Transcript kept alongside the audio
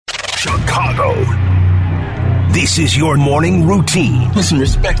Chicago. This is your morning routine. Put some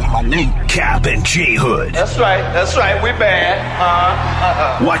respect on my name. Kap and J Hood. That's right, we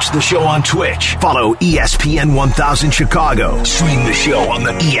bad. Watch the show on Twitch. Follow ESPN 1000 Chicago. Stream the show on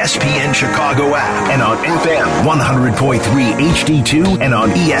the ESPN Chicago app and on FM 100.3 HD2 and on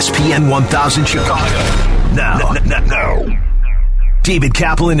ESPN 1000 Chicago. Now. David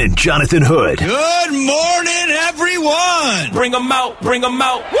Kaplan and Jonathan Hood. Good morning, everyone. Bring them out. Woo! Bring them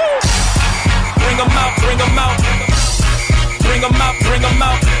out. Bring them out. Bring them out. Bring them out. Bring them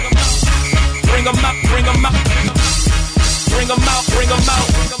out. Bring them out. Bring them out. Bring them out.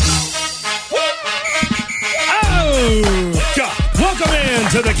 Oh, God. Welcome in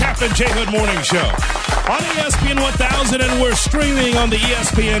to the Kap J Hood Morning Show on ESPN 1000, and we're streaming on the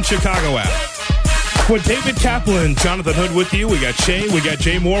ESPN Chicago app. With David Kaplan, Jonathan Hood with you. We got Shay, we got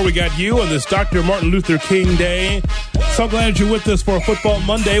Jay Moore, we got you on this Dr. Martin Luther King Day. So glad you're with us for a Football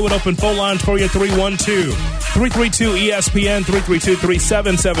Monday with open phone lines for you, 312-332-ESPN,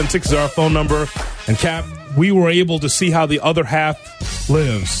 332-3776 is our phone number. And Cap, we were able to see how the other half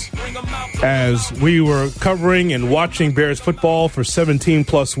lives as we were covering and watching Bears football for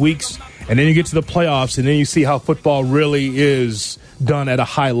 17-plus weeks. And then you get to the playoffs, and then you see how football really is done at a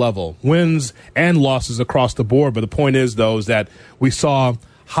high level. Wins and losses across the board. But the point is, though, is that we saw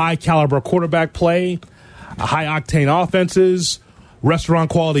high-caliber quarterback play, high-octane offenses,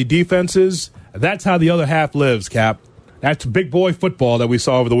 restaurant-quality defenses. That's how the other half lives, Cap. That's big boy football that we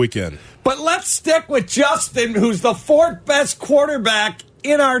saw over the weekend. But let's stick with Justin, who's the fourth best quarterback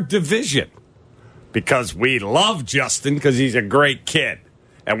in our division. Because we love Justin because he's a great kid.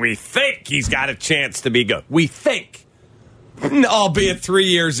 And we think he's got a chance to be good. We think. Albeit 3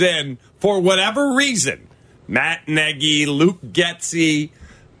 years in, for whatever reason. Matt Nagy, Luke Getsy,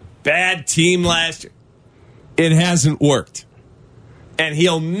 bad team last year. It hasn't worked. And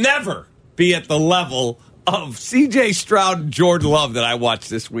he'll never be at the level of C.J. Stroud and Jordan Love that I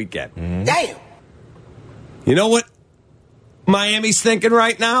watched this weekend. Mm-hmm. Damn. You know what Miami's thinking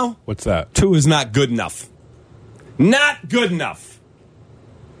right now? What's that? 2 is not good enough. Not good enough.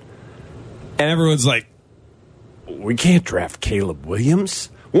 And everyone's like, we can't draft Caleb Williams.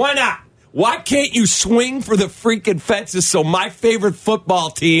 Why not? Why can't you swing for the freaking fences so my favorite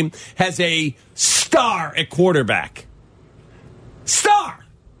football team has a star at quarterback? Star!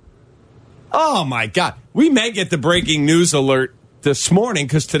 Oh, my God. We may get the breaking news alert this morning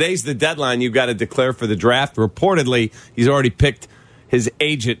because today's the deadline. You've got to declare for the draft. Reportedly, he's already picked his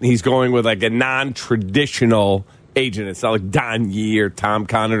agent, and he's going with like a non-traditional agent. It's not like Don Yee or Tom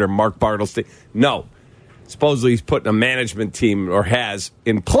Condon or Mark Bartlestein. No. Supposedly he's putting a management team, or has,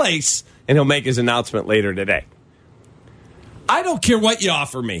 in place, and he'll make his announcement later today. I don't care what you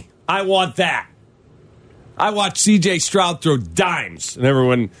offer me. I want that. I watch C.J. Stroud throw dimes, and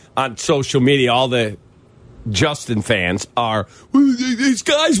everyone on social media, all the Justin fans are, these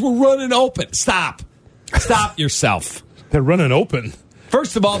guys were running open. Stop. Stop yourself. They're running open.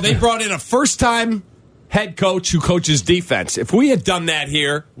 First of all, they brought in a first-time head coach who coaches defense. If we had done that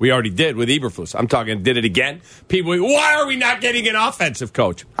here, we already did with Eberflus. I'm talking, did it again. People, why are we not getting an offensive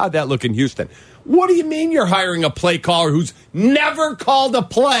coach? How'd that look in Houston? What do you mean you're hiring a play caller who's never called a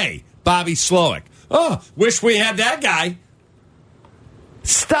play? Bobby Slowick. Oh, wish we had that guy.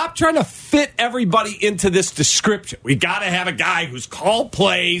 Stop trying to fit everybody into this description. We got to have a guy who's called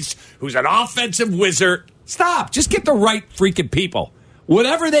plays, who's an offensive wizard. Stop. Just get the right freaking people.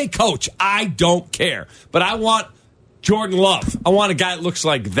 Whatever they coach, I don't care. But I want Jordan Love. I want a guy that looks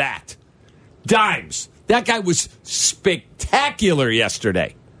like that. Dimes. That guy was spectacular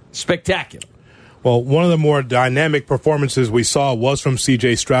yesterday. Spectacular. Well, one of the more dynamic performances we saw was from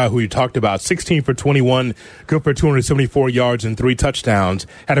C.J. Stroud, who you talked about. 16 for 21, good for 274 yards and 3 touchdowns.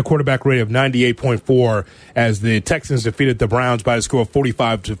 Had a quarterback rate of 98.4 as the Texans defeated the Browns by a score of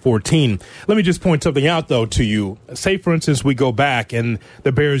 45-14. Let me just point something out, though, to you. Say, for instance, we go back and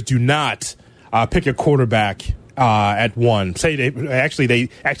the Bears do not pick a quarterback at 1. Say they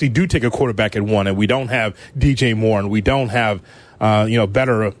actually do take a quarterback at 1, and we don't have DJ Moore, and we don't have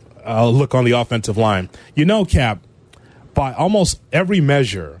better look on the offensive line. You know, Cap, by almost every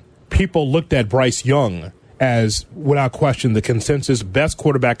measure, people looked at Bryce Young as, without question, the consensus best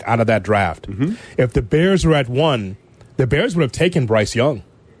quarterback out of that draft. Mm-hmm. If the Bears were at 1, the Bears would have taken Bryce Young.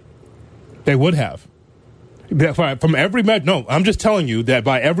 They would have. From every measure, no, I'm just telling you that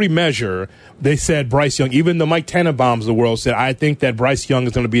by every measure, they said Bryce Young. Even the Mike Tannenbaums of the world said, I think that Bryce Young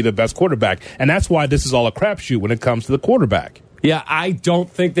is going to be the best quarterback. And that's why this is all a crapshoot when it comes to the quarterback. Yeah, I don't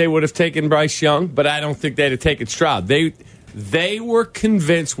think they would have taken Bryce Young, but I don't think they'd have taken Stroud. They were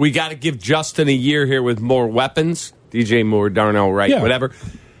convinced we got to give Justin a year here with more weapons. DJ Moore, Darnell Wright, whatever.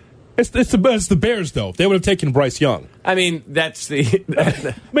 It's the Bears, though. They would have taken Bryce Young. I mean, that's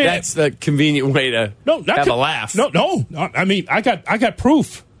the convenient way to have a laugh. No. I mean, I got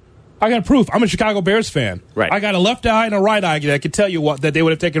proof. I'm a Chicago Bears fan. Right. I got a left eye and a right eye that could tell you that they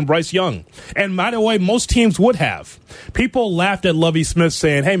would have taken Bryce Young. And by the way, most teams would have. People laughed at Lovie Smith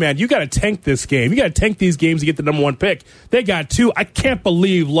saying, hey, man, you got to tank this game. You got to tank these games to get the number 1 pick. They got 2. I can't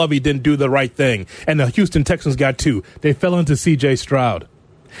believe Lovie didn't do the right thing. And the Houston Texans got 2. They fell into C.J. Stroud.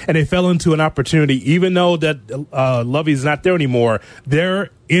 And they fell into an opportunity, even though that Lovey's not there anymore.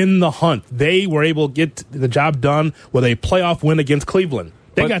 They're in the hunt. They were able to get the job done with a playoff win against Cleveland.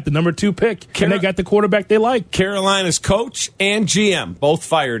 They got the number 2 pick, and they got the quarterback they like. Carolina's coach and GM, both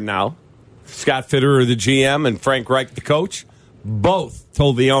fired now. Scott Fitterer, the GM, and Frank Reich, the coach, both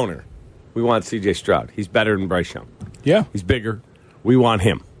told the owner, we want C.J. Stroud. He's better than Bryce Young. Yeah. He's bigger. We want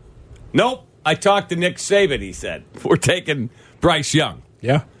him. Nope. I talked to Nick Saban, he said. We're taking Bryce Young.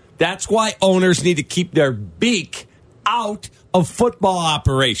 Yeah. That's why owners need to keep their beak out of football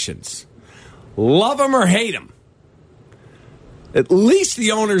operations. Love them or hate them. At least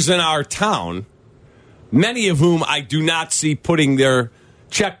the owners in our town, many of whom I do not see putting their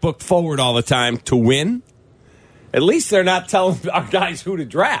checkbook forward all the time to win, at least they're not telling our guys who to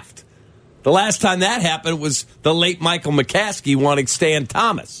draft. The last time that happened was the late Michael McCaskey wanting Stan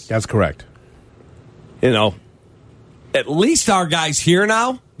Thomas. That's correct. You know, at least our guys here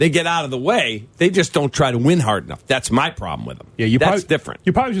now, they get out of the way. They just don't try to win hard enough. That's my problem with them. Yeah, that's different.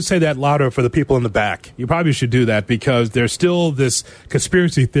 You probably should say that louder for the people in the back. You probably should do that because there's still this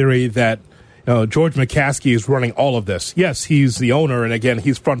conspiracy theory that George McCaskey is running all of this. Yes, he's the owner, and again,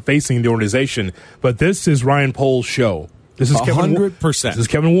 he's front-facing the organization. But this is Ryan Pohl's show. This is 100%. This is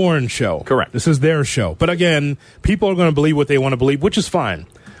Kevin Warren's show. Correct. This is their show. But again, people are going to believe what they want to believe, which is fine.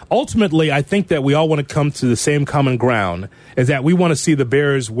 Ultimately, I think that we all want to come to the same common ground, is that we want to see the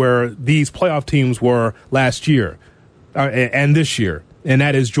Bears where these playoff teams were last year and this year, and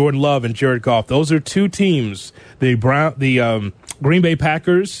that is Jordan Love and Jared Goff. Those are 2 teams. The Green Bay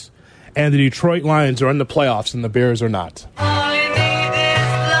Packers and the Detroit Lions are in the playoffs, and the Bears are not.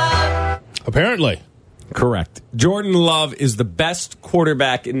 Apparently. Correct. Jordan Love is the best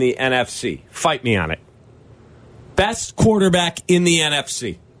quarterback in the NFC. Fight me on it. Best quarterback in the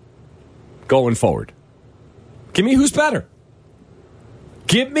NFC. Going forward. Give me who's better.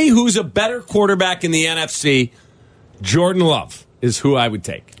 Give me who's a better quarterback in the NFC. Jordan Love is who I would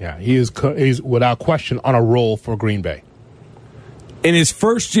take. Yeah, he's without question on a roll for Green Bay. In his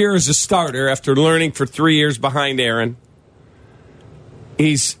first year as a starter, after learning for 3 years behind Aaron,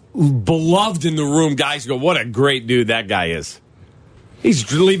 he's beloved in the room. Guys go, what a great dude that guy is.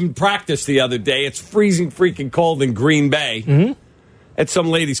 He's leaving practice the other day. It's freezing freaking cold in Green Bay. Mm-hmm. And some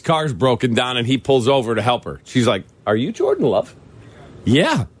lady's car's broken down, and he pulls over to help her. She's like, are you Jordan Love?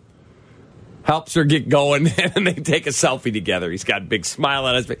 Yeah. Helps her get going, and they take a selfie together. He's got a big smile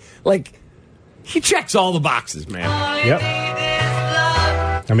on his face. Like, he checks all the boxes, man. Yep.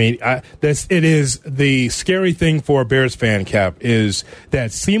 I mean, it is the scary thing for a Bears fan, Cap, is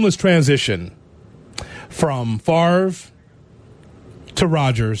that seamless transition from Favre to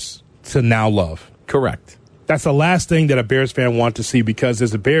Rodgers to now Love. Correct. That's the last thing that a Bears fan wants to see, because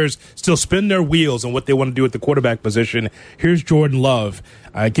as the Bears still spin their wheels on what they want to do at the quarterback position, here's Jordan Love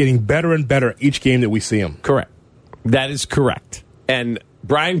getting better and better each game that we see him. Correct. That is correct. And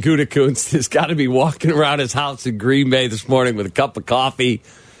Brian Gutekunst has got to be walking around his house in Green Bay this morning with a cup of coffee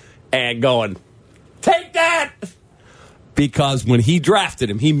and going, take that! Because when he drafted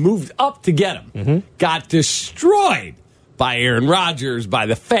him, he moved up to get him. Mm-hmm. Got destroyed by Aaron Rodgers, by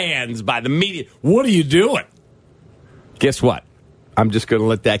the fans, by the media. What are you doing? Guess what? I'm just going to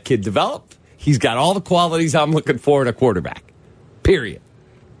let that kid develop. He's got all the qualities I'm looking for in a quarterback. Period.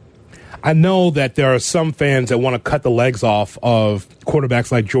 I know that there are some fans that want to cut the legs off of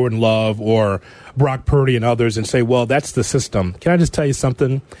quarterbacks like Jordan Love or Brock Purdy and others and say, well, that's the system. Can I just tell you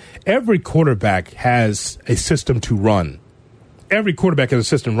something? Every quarterback has a system to run. Every quarterback has a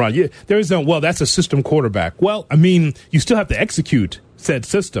system to run. There is no, well, that's a system quarterback. Well, I mean, you still have to execute said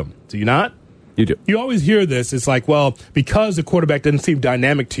system. Do you not? You do. You always hear this. It's like, well, because the quarterback doesn't seem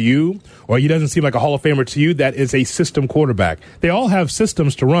dynamic to you or he doesn't seem like a Hall of Famer to you, that is a system quarterback. They all have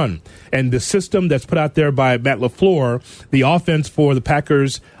systems to run. And the system that's put out there by Matt LaFleur, the offense for the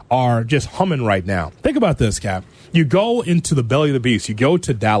Packers are just humming right now. Think about this, Cap. You go into the belly of the beast. You go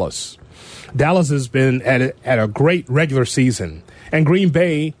to Dallas. Dallas has been at a great regular season. And Green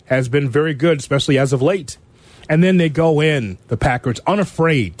Bay has been very good, especially as of late. And then they go in, the Packers,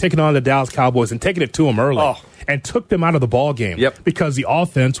 unafraid, taking on the Dallas Cowboys and taking it to them early and took them out of the ball game because the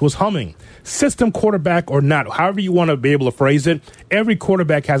offense was humming. System quarterback or not, however you want to be able to phrase it, every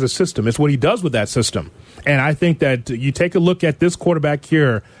quarterback has a system. It's what he does with that system. And I think that you take a look at this quarterback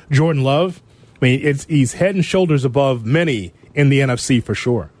here, Jordan Love, I mean, he's head and shoulders above many in the NFC for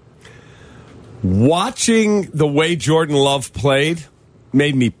sure. Watching the way Jordan Love played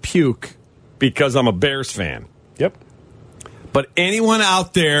made me puke because I'm a Bears fan. Yep. But anyone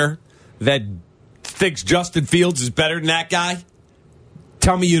out there that thinks Justin Fields is better than that guy,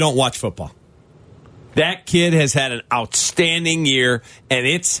 tell me you don't watch football. That kid has had an outstanding year, and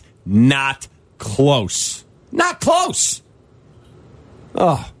it's not close. Not close.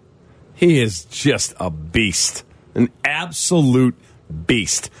 Oh, he is just a beast. An absolute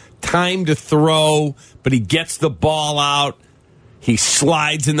beast. Time to throw, but he gets the ball out. He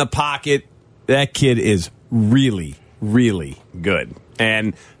slides in the pocket. That kid is really, really good.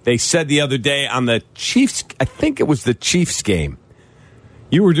 And they said the other day on the Chiefs, I think it was the Chiefs game,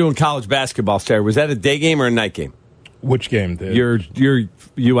 you were doing college basketball, Sarah. Was that a day game or a night game? Which game? Your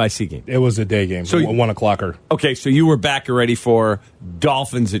UIC game. It was a day game, so 1 o'clocker. Okay, so you were back already for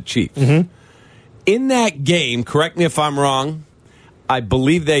Dolphins at Chiefs. Mm-hmm. In that game, correct me if I'm wrong, I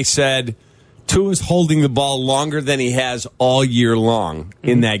believe they said Tua's holding the ball longer than he has all year long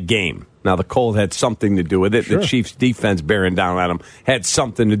in that game. Now, the cold had something to do with it. Sure. The Chiefs' defense bearing down on him had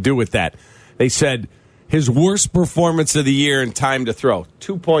something to do with that. They said his worst performance of the year in time to throw,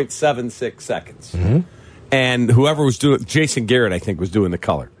 2.76 seconds. Mm-hmm. And whoever was doing, Jason Garrett, I think, was doing the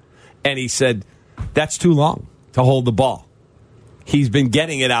color. And he said, that's too long to hold the ball. He's been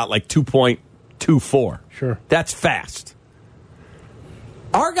getting it out like 2.24. Sure. That's fast.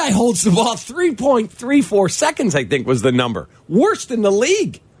 Our guy holds the ball 3.34 seconds, I think, was the number. Worst in the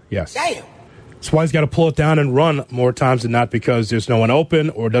league. Yes. Damn. That's why he's got to pull it down and run more times than not because there's no one open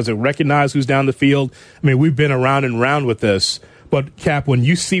or doesn't recognize who's down the field. I mean, we've been around and round with this. But, Cap, when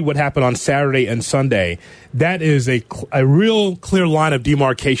you see what happened on Saturday and Sunday, that is a real clear line of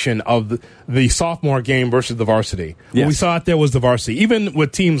demarcation of the sophomore game versus the varsity. Yes. What we saw out there was the varsity. Even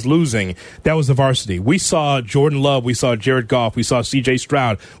with teams losing, that was the varsity. We saw Jordan Love. We saw Jared Goff. We saw C.J.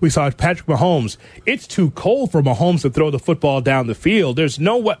 Stroud. We saw Patrick Mahomes. It's too cold for Mahomes to throw the football down the field. There's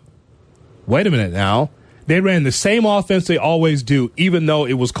no way. Wait a minute now. They ran the same offense they always do, even though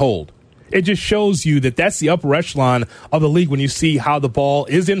it was cold. It just shows you that that's the upper echelon of the league when you see how the ball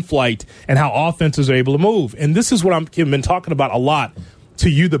is in flight and how offenses are able to move. And this is what I've been talking about a lot to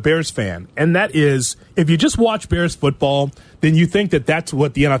you, the Bears fan. And that is, if you just watch Bears football, then you think that that's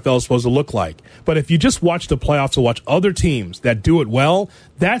what the NFL is supposed to look like. But if you just watch the playoffs or watch other teams that do it well,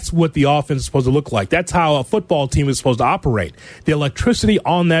 that's what the offense is supposed to look like. That's how a football team is supposed to operate. The electricity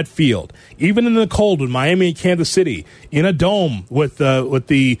on that field, even in the cold with Miami and Kansas City, in a dome with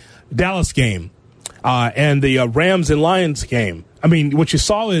the Dallas game and the Rams and Lions game. I mean, what you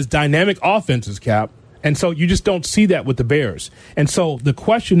saw is dynamic offenses, Cap. And so you just don't see that with the Bears. And so the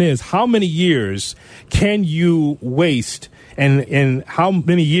question is, how many years can you waste and how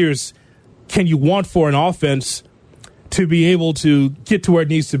many years can you want for an offense to be able to get to where it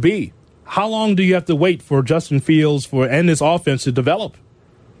needs to be? How long do you have to wait for Justin Fields and this offense to develop?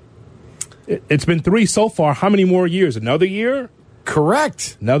 It's been 3 so far. How many more years? Another year?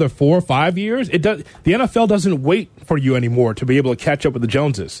 Correct. Another 4 or 5 years? The NFL doesn't wait for you anymore to be able to catch up with the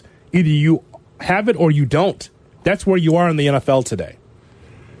Joneses. Either you have it or you don't. That's where you are in the NFL today.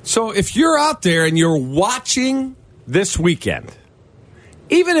 So if you're out there and you're watching this weekend,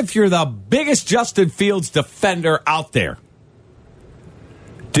 even if you're the biggest Justin Fields defender out there,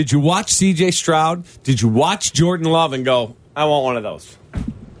 did you watch C.J. Stroud? Did you watch Jordan Love and go, I want one of those?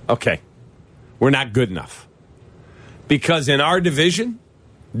 Okay, we're not good enough. Because in our division,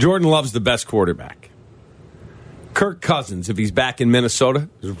 Jordan Love's the best quarterback. Kirk Cousins, if he's back in Minnesota,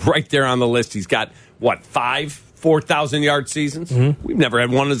 is right there on the list. He's got, 5 4,000-yard seasons? Mm-hmm. We've never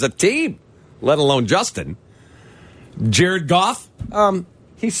had one as a team, let alone Justin. Jared Goff,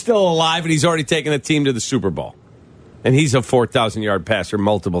 he's still alive, and he's already taken a team to the Super Bowl. And he's a 4,000-yard passer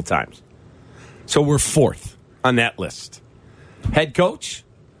multiple times. So we're 4th on that list. Head coach,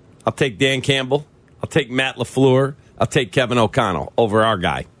 I'll take Dan Campbell. I'll take Matt LaFleur. I'll take Kevin O'Connell over our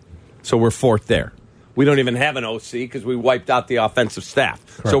guy. So we're 4th there. We don't even have an OC because we wiped out the offensive staff.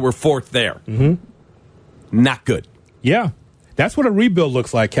 Correct. So we're 4th there. Mm-hmm. Not good. Yeah. That's what a rebuild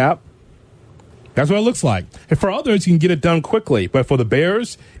looks like, Cap. That's what it looks like. And for others, you can get it done quickly. But for the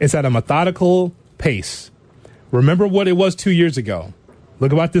Bears, it's at a methodical pace. Remember what it was 2 years ago.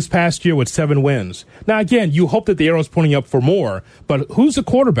 Look about this past year with 7 wins. Now, again, you hope that the arrow's pointing up for more. But who's the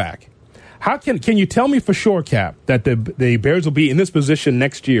quarterback? How can you tell me for sure, Cap, that the Bears will be in this position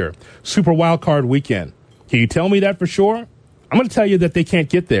next year, Super Wild Card Weekend? Can you tell me that for sure? I'm going to tell you that they can't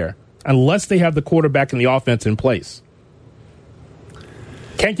get there unless they have the quarterback and the offense in place.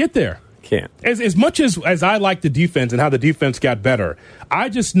 Can't get there. Can't. As much as I like the defense and how the defense got better, I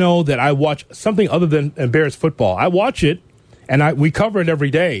just know that I watch something other than Bears football. I watch it, and we cover it every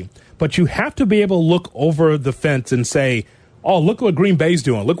day. But you have to be able to look over the fence and say, oh, look what Green Bay's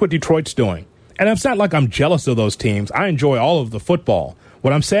doing. Look what Detroit's doing. And it's not like I'm jealous of those teams. I enjoy all of the football.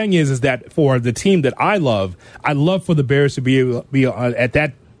 What I'm saying is that for the team that I love for the Bears to be able to be at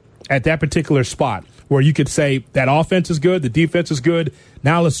that particular spot where you could say that offense is good, the defense is good.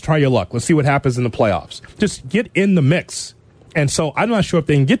 Now let's try your luck. Let's see what happens in the playoffs. Just get in the mix. And so I'm not sure if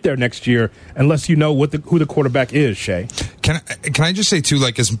they can get there next year unless you know who the quarterback is, Shay. Can I just say, too,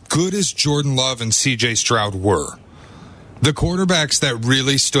 like as good as Jordan Love and C.J. Stroud were, the quarterbacks that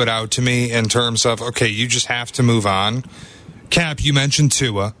really stood out to me in terms of, okay, you just have to move on. Cap, you mentioned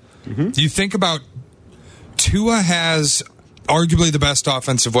Tua. Mm-hmm. You think about Tua has arguably the best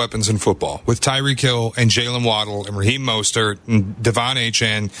offensive weapons in football with Tyreek Hill and Jalen Waddle and Raheem Mostert and Devon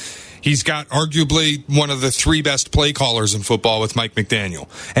Achane. He's got arguably one of the 3 best play callers in football with Mike McDaniel,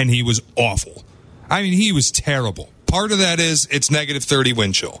 and he was awful. I mean, he was terrible. Part of that is it's negative 30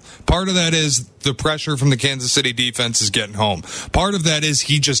 wind chill. Part of that is the pressure from the Kansas City defense is getting home. Part of that is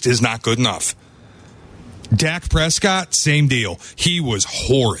he just is not good enough. Dak Prescott, same deal. He was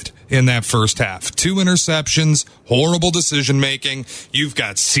horrid in that first half. 2 interceptions, horrible decision-making. You've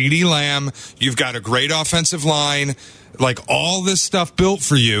got CeeDee Lamb. You've got a great offensive line. Like, all this stuff built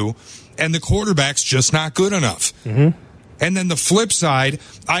for you, and the quarterback's just not good enough. Mm-hmm. And then the flip side,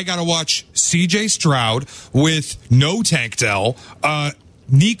 I got to watch C.J. Stroud with no Tank Dell,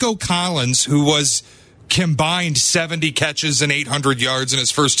 Nico Collins, who was combined 70 catches and 800 yards in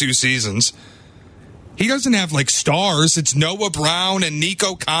his first 2 seasons. He doesn't have, like, stars. It's Noah Brown and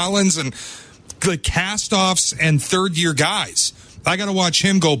Nico Collins and the cast-offs and third-year guys. I got to watch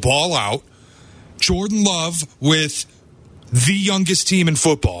him go ball out. Jordan Love with the youngest team in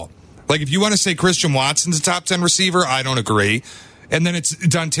football. Like, if you want to say Christian Watson's a top 10 receiver, I don't agree. And then it's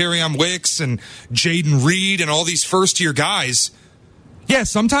Dontarion Wicks and Jaden Reed and all these first-year guys. Yeah,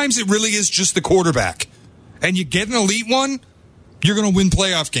 sometimes it really is just the quarterback. And you get an elite one, you're going to win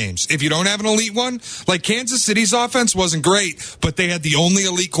playoff games. If you don't have an elite one, like Kansas City's offense wasn't great, but they had the only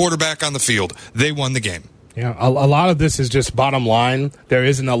elite quarterback on the field. They won the game. Yeah, a lot of this is just bottom line. There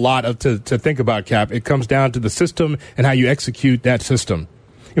isn't a lot to think about, Cap. It comes down to the system and how you execute that system.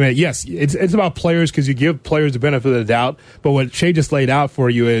 I mean, yes, it's about players because you give players the benefit of the doubt. But what Shay just laid out for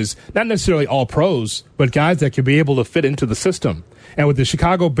you is not necessarily all pros, but guys that can be able to fit into the system. And with the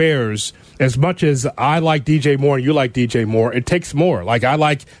Chicago Bears, as much as I like DJ Moore and you like DJ Moore, it takes more. Like, I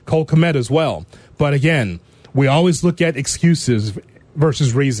like Cole Kmet as well. But again, we always look at excuses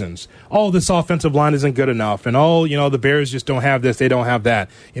versus reasons. Oh, this offensive line isn't good enough. And, the Bears just don't have this, they don't have that.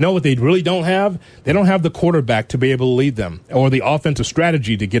 You know what they really don't have? They don't have the quarterback to be able to lead them or the offensive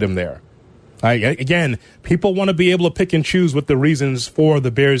strategy to get them there. Again, people want to be able to pick and choose with the reasons for the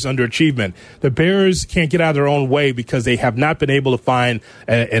Bears' underachievement. The Bears can't get out of their own way because they have not been able to find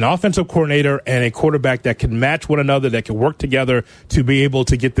an offensive coordinator and a quarterback that can match one another, that can work together to be able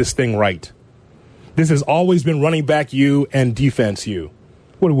to get this thing right. This has always been running back you and defense you.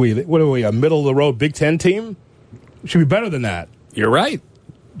 What are we, a middle-of-the-road Big Ten team? Should be better than that. You're right.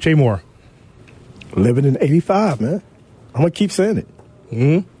 Jay Moore. Living in 85, man. I'm going to keep saying it.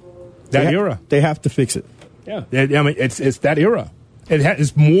 Mm-hmm. That era. They have to fix it. Yeah. I mean, it's that era.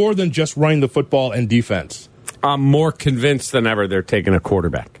 It's more than just running the football and defense. I'm more convinced than ever they're taking a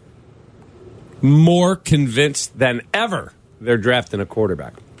quarterback. More convinced than ever they're drafting a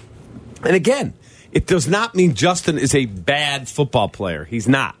quarterback. And again, it does not mean Justin is a bad football player. He's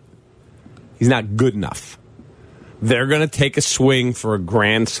not. He's not good enough. They're going to take a swing for a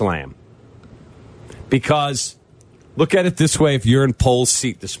grand slam. Because look at it this way, if you're in Pole's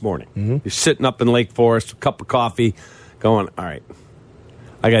seat this morning. Mm-hmm. You're sitting up in Lake Forest, a cup of coffee, going, all right,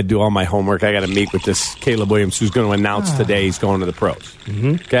 I got to do all my homework. I got to meet with this Caleb Williams who's going to announce today he's going to the pros.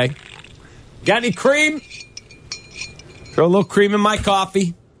 Mm-hmm. Okay? Got any cream? Throw a little cream in my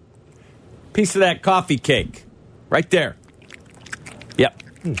coffee. Piece of that coffee cake. Right there. Yep.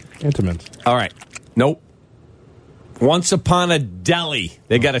 Intimate. All right. Nope. Once Upon a Deli.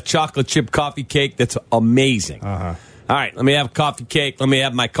 They got a chocolate chip coffee cake that's amazing. Uh-huh. All right. Let me have a coffee cake. Let me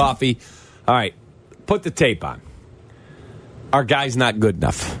have my coffee. All right. Put the tape on. Our guy's not good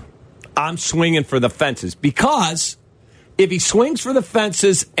enough. I'm swinging for the fences because if he swings for the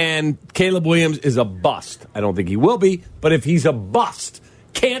fences and Caleb Williams is a bust, I don't think he will be, but if he's a bust,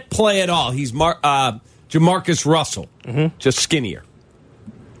 can't play at all. He's Jamarcus Russell, just skinnier.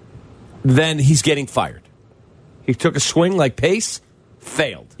 Then he's getting fired. He took a swing like Pace,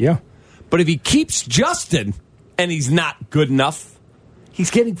 failed. Yeah. But if he keeps Justin and he's not good enough,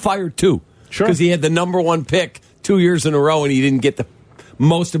 he's getting fired too. Sure. Because he had the number 1 pick 2 years in a row and he didn't get the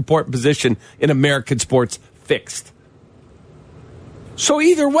most important position in American sports fixed. So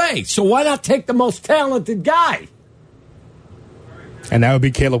either way, so why not take the most talented guy? And that would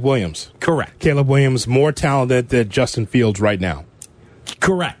be Caleb Williams. Correct. Caleb Williams more talented than Justin Fields right now.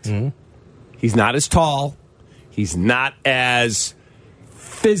 Correct. Mm-hmm. He's not as tall. He's not as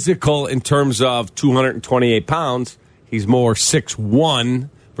physical in terms of 228 pounds. He's more 6'1"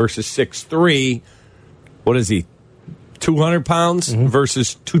 versus 6'3". What is he? 200 pounds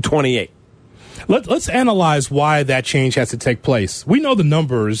versus 228. Let's analyze why that change has to take place. We know the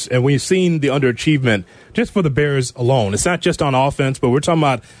numbers, and we've seen the underachievement just for the Bears alone. It's not just on offense, but we're talking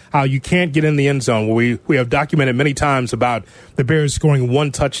about how you can't get in the end zone, where we have documented many times about the Bears scoring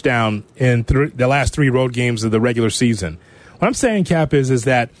 1 touchdown in the last 3 road games of the regular season. What I'm saying, Cap, is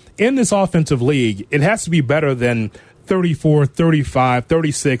that in this offensive league, it has to be better than 34, 35,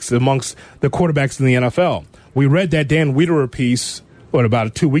 36 amongst the quarterbacks in the NFL. We read that Dan Wiederer piece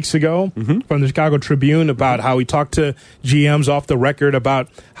about 2 weeks ago from the Chicago Tribune about how he talked to GMs off the record about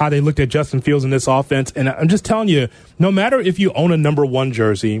how they looked at Justin Fields in this offense. And I'm just telling you, no matter if you own a number 1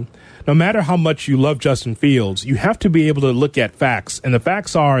 jersey, no matter how much you love Justin Fields, you have to be able to look at facts. And the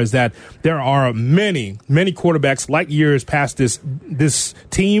facts is that there are many, many quarterbacks like years past this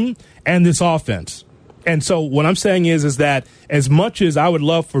team and this offense. And so what I'm saying is that as much as I would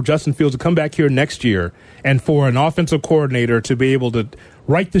love for Justin Fields to come back here next year and for an offensive coordinator to be able to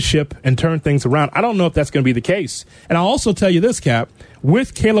right the ship and turn things around, I don't know if that's going to be the case. And I'll also tell you this, Cap,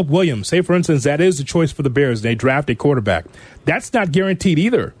 with Caleb Williams, say, for instance, that is the choice for the Bears. They draft a quarterback. That's not guaranteed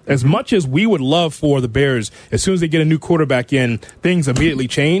either. As much as we would love for the Bears, as soon as they get a new quarterback in, things immediately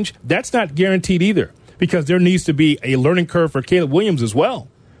change. That's not guaranteed either because there needs to be a learning curve for Caleb Williams as well.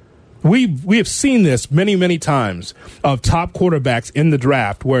 We have seen this many, many times of top quarterbacks in the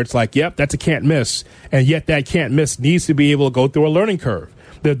draft where it's like, yep, that's a can't miss. And yet that can't miss needs to be able to go through a learning curve.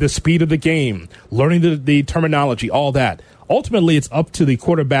 The speed of the game, learning the terminology, all that. Ultimately, it's up to the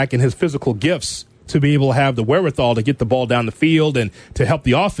quarterback and his physical gifts to be able to have the wherewithal to get the ball down the field and to help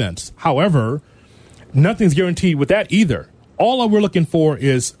the offense. However, nothing's guaranteed with that either. All we're looking for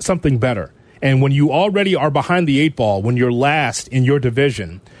is something better. And when you already are behind the 8 ball, when you're last in your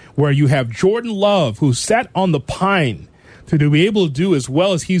division, where you have Jordan Love, who sat on the pine to be able to do as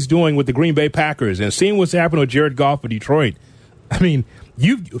well as he's doing with the Green Bay Packers and seeing what's happened with Jared Goff with Detroit. I mean,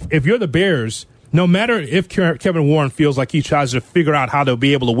 if you're the Bears, no matter if Kevin Warren feels like he tries to figure out how to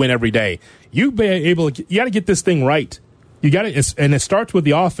be able to win every day, you got to get this thing right. You got to, and it starts with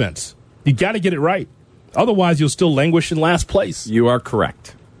the offense. You got to get it right. Otherwise, you'll still languish in last place. You are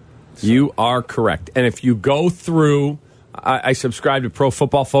correct. You are correct. And if you go through, I subscribe to Pro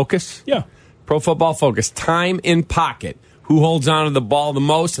Football Focus. Yeah. Pro Football Focus, time in pocket, who holds on to the ball the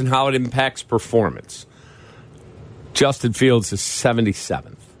most and how it impacts performance. Justin Fields is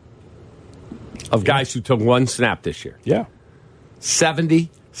 77th of guys who took 1 snap this year. Yeah.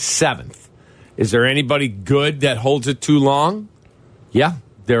 77th. Is there anybody good that holds it too long? Yeah,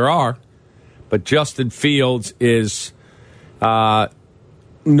 there are. But Justin Fields is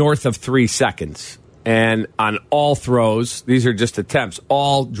north of 3 seconds. And on all throws, these are just attempts,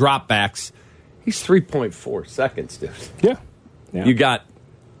 all dropbacks, he's 3.4 seconds, dude. Yeah. You got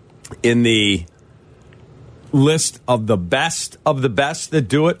in the list of the best that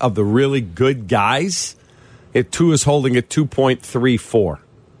do it, of the really good guys, Tua is holding at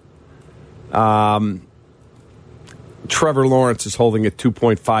 2.34. Trevor Lawrence is holding at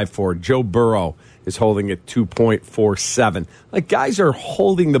 2.54. Joe Burrow is holding at 2.47. Like, guys are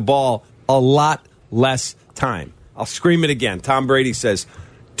holding the ball a lot less time. I'll scream it again. Tom Brady says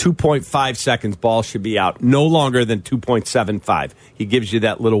 2.5 seconds, ball should be out. No longer than 2.75. He gives you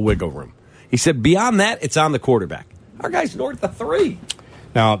that little wiggle room. He said beyond that, it's on the quarterback. Our guy's north of 3.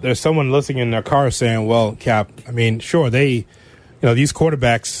 Now, there's someone listening in their car saying, well, Cap, I mean, sure, these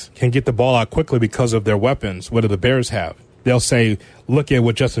quarterbacks can get the ball out quickly because of their weapons. What do the Bears have? They'll say, look at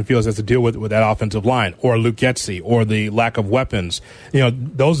what Justin Fields has to deal with that offensive line, or Luke Getsy, or the lack of weapons.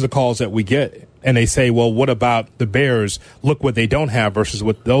 Those are the calls that we get. And they say, well, what about the Bears? Look what they don't have versus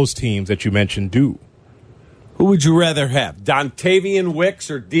what those teams that you mentioned do. Who would you rather have, Dontavian Wicks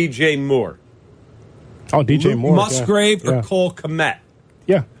or DJ Moore? Oh, DJ Moore. Musgrave or Cole Kmet?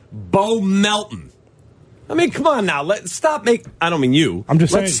 Yeah. Bo Melton. I mean, come on now. Let's stop I don't mean you. I'm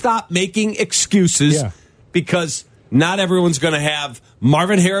just saying. Let's stop making excuses because Not everyone's going to have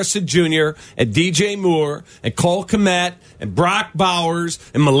Marvin Harrison Jr. and DJ Moore and Cole Kmet and Brock Bowers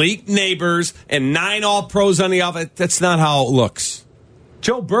and Malik Neighbors and 9 All-Pros on the offense. That's not how it looks.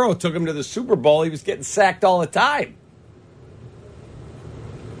 Joe Burrow took him to the Super Bowl. He was getting sacked all the time.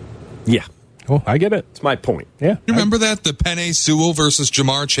 Yeah. Oh, I get it. That's my point. Yeah. You remember that? The Penei Sewell versus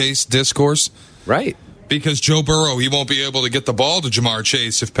Jamar Chase discourse? Right. Because Joe Burrow, he won't be able to get the ball to Jamar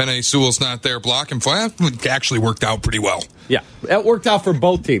Chase if Penei Sewell's not there blocking for him. It actually worked out pretty well. Yeah. That worked out for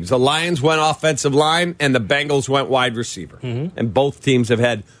both teams. The Lions went offensive line, and the Bengals went wide receiver. Mm-hmm. And both teams have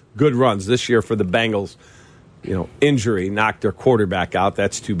had good runs this year for the Bengals. You know, injury knocked their quarterback out.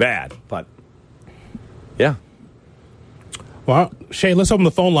 That's too bad. But, yeah. Well, Shay, let's open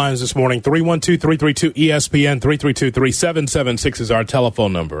the phone lines this morning. 312-332-ESPN, 332-3776 is our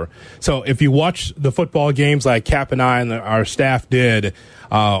telephone number. So if you watch the football games like Kap and I and our staff did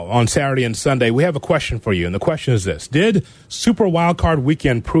on Saturday and Sunday, we have a question for you. And the question is this. Did Super Wildcard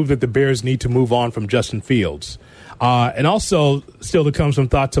Weekend prove that the Bears need to move on from Justin Fields? And also, still to come, some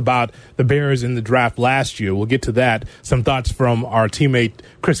thoughts about the Bears in the draft last year. We'll get to that. Some thoughts from our teammate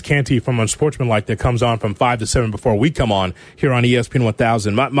Chris Canty from Unsportsmanlike that comes on from 5 to 7 before we come on here on ESPN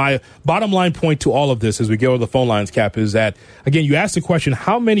 1000. My bottom line point to all of this as we go to the phone lines, Cap, is that, again, you asked the question,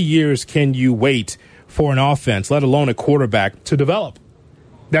 how many years can you wait for an offense, let alone a quarterback, to develop?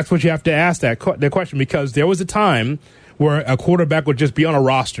 That's what you have to ask that question, because there was a time where a quarterback would just be on a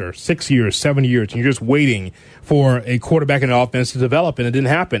roster 6 years, 7 years, and you're just waiting for a quarterback in an offense to develop, and it didn't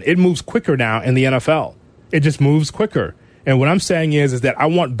happen. It moves quicker now in the NFL. It just moves quicker. And what I'm saying is that I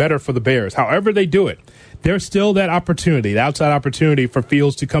want better for the Bears. However they do it, there's still that opportunity, the outside opportunity for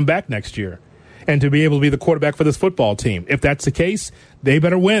Fields to come back next year and to be able to be the quarterback for this football team. If that's the case, they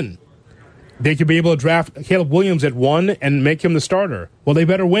better win. They could be able to draft Caleb Williams at 1 and make him the starter. Well, they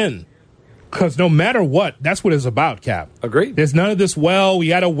better win. Because no matter what, that's what it's about, Cap. Agreed. There's none of this, well, we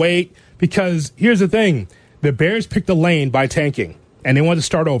got to wait. Because here's the thing. The Bears picked a lane by tanking, and they want to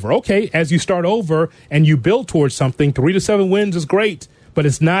start over. Okay, as you start over and you build towards something, 3 to 7 wins is great, but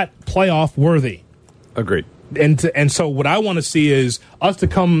it's not playoff worthy. Agreed. And so what I want to see is us to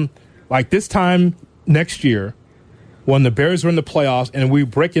come like this time next year when the Bears are in the playoffs and we're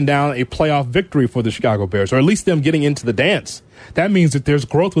breaking down a playoff victory for the Chicago Bears, or at least them getting into the dance. That means that there's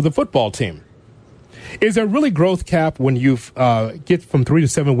growth with the football team. Is there really growth, Cap, when you get from 3 to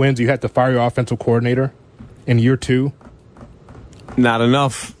 7 wins, you have to fire your offensive coordinator in year 2? Not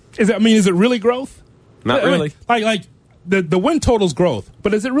enough. Is it really growth? Not really. Like the win total's growth,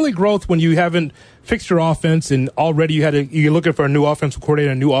 but is it really growth when you haven't fixed your offense and already you're looking for a new offensive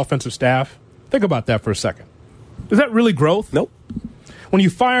coordinator, a new offensive staff? Think about that for a second. Is that really growth? Nope. When you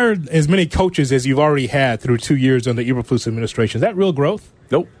fired as many coaches as you've already had through 2 years under the Eberflus administration, is that real growth?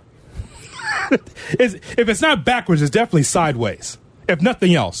 Nope. If it's not backwards, it's definitely sideways. If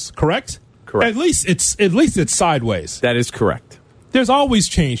nothing else, correct? Correct. At least it's sideways. That is correct. There's always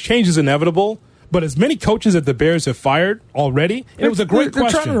change. Change is inevitable. But as many coaches that the Bears have fired already, and it was a great question.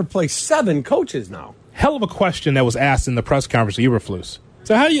 They're trying to replace 7 coaches now. Hell of a question that was asked in the press conference of Eberflus.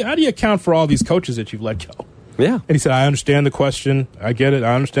 So how do you account for all these coaches that you've let go? Yeah. And he said, I understand the question. I get it.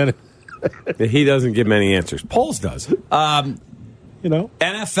 I understand it. He doesn't give many answers. Poles does.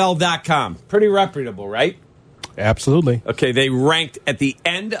 NFL.com. Pretty reputable, right? Absolutely. Okay, they ranked at the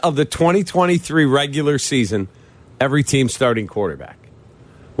end of the 2023 regular season every team starting quarterback.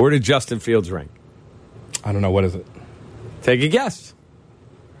 Where did Justin Fields rank? I don't know. What is it? Take a guess.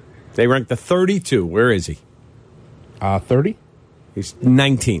 They ranked the 32. Where is he? 30? He's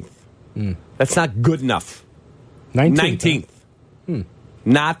 19th. That's not good enough. 19th.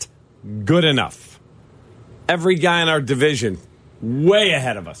 Not good enough. Every guy in our division way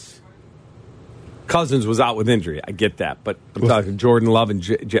ahead of us. Cousins was out with injury. I get that. But I'm talking Jordan Love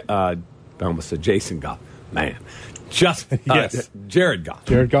and I almost said Jason Goff. Man. Yes. Jared Goff.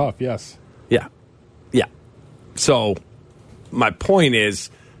 Jared Goff, yes. Yeah. Yeah. So my point is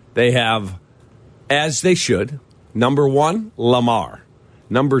they have, as they should, number 1, Lamar.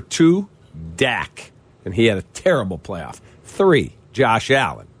 Number 2, Dak. And he had a terrible playoff. 3, Josh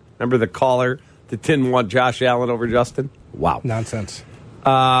Allen. Remember the caller that didn't want Josh Allen over Justin? Wow. Nonsense.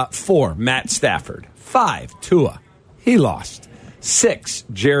 4, Matt Stafford. 5, Tua. He lost. 6,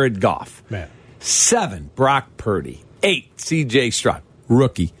 Jared Goff. Man. 7, Brock Purdy. 8, C.J. Stroud.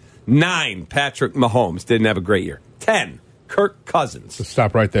 Rookie. 9, Patrick Mahomes. Didn't have a great year. 10, Kirk Cousins. So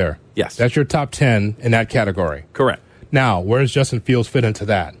stop right there. Yes. That's your top 10 in that category. Correct. Now, where does Justin Fields fit into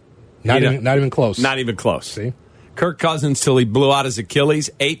that? Not even close. Not even close. See? Kirk Cousins, till he blew out his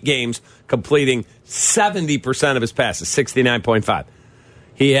Achilles, 8 games, completing 70% of his passes, 69.5.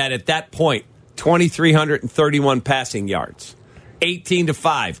 He had, at that point, 2,331 passing yards,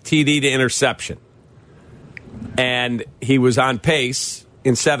 18-5, TD to interception. And he was on pace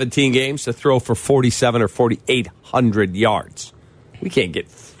in 17 games to throw for 4,700 or 4,800 yards. We can't get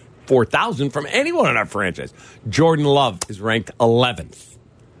 4,000 from anyone in our franchise. Jordan Love is ranked 11th.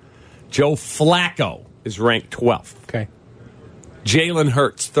 Joe Flacco is ranked 12th. Okay. Jalen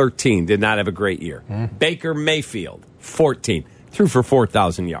Hurts, 13, did not have a great year. Baker Mayfield, 14, threw for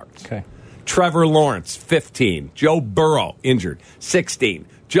 4,000 yards. Okay. Trevor Lawrence, 15. Joe Burrow, injured, 16.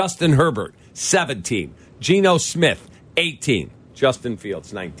 Justin Herbert, 17. Geno Smith, 18. Justin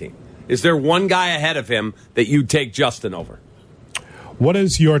Fields, 19. Is there one guy ahead of him that you'd take Justin over? What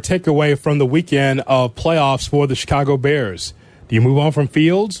is your takeaway from the weekend of playoffs for the Chicago Bears? Do you move on from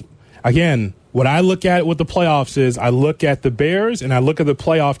Fields? Again, what I look at with the playoffs is I look at the Bears and I look at the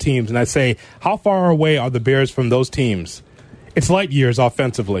playoff teams and I say, how far away are the Bears from those teams? It's light years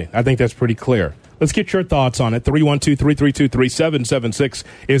offensively. I think that's pretty clear. Let's get your thoughts on it. 312-332-3776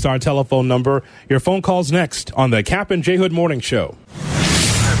 is our telephone number. Your phone call's next on the Kap and J Hood Morning Show.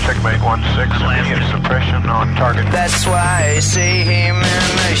 Checkmate 1-6, suppression on target. That's why I see him in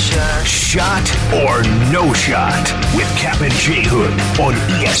the shot. Shot or no shot with Kap and J Hood on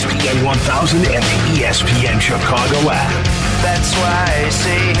ESPN 1000 and the ESPN Chicago app. That's why I see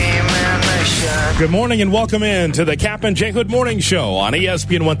him in the shot. Good morning and welcome in to the Kap and J Hood Morning Show on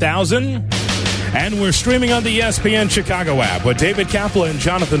ESPN 1000. And we're streaming on the ESPN Chicago app with David Kaplan and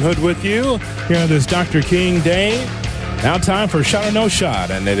Jonathan Hood with you here on this Dr. King Day. Now time for Shot or No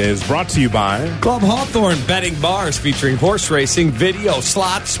Shot, and it is brought to you by Club Hawthorne Betting Bars featuring horse racing, video,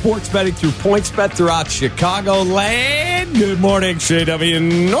 slots, sports betting through PointsBet throughout Chicagoland. Good morning, J.W.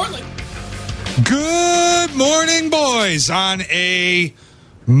 Norland. Good morning, boys, on a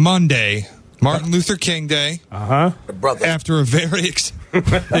Monday, Martin Luther King Day. Brother. After a very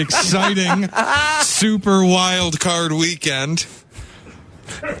exciting, super wild card weekend.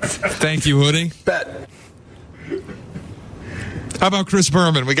 Thank you, Woody. Bet. How about Chris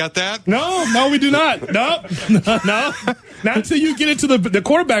Berman? We got that? No, we do not. No. Not until you get into the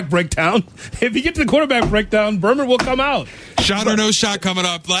quarterback breakdown. If you get to the quarterback breakdown, Berman will come out. Shot or no shot coming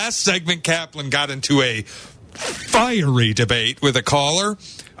up. Last segment, Kaplan got into a fiery debate with a caller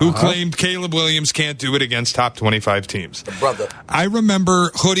who claimed Caleb Williams can't do it against top 25 teams. Brother. I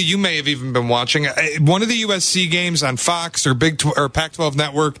remember, Hoodie, you may have even been watching one of the USC games on Fox or Pac-12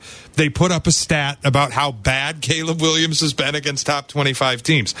 Network. They put up a stat about how bad Caleb Williams has been against top 25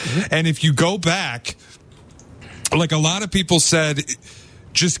 teams. And if you go back, like a lot of people said,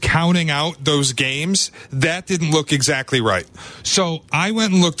 just counting out those games, that didn't look exactly right. So I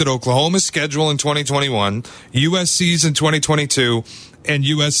went and looked at Oklahoma's schedule in 2021, USC's in 2022, and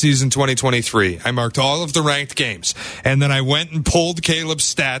USC's in 2023. I marked all of the ranked games. And then I went and pulled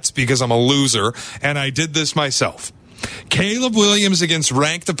Caleb's stats because I'm a loser, and I did this myself. Caleb Williams against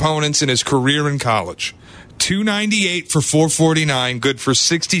ranked opponents in his career in college. 298 for 449, good for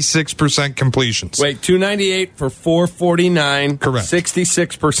 66% completions. Wait, 298 for 449. Correct.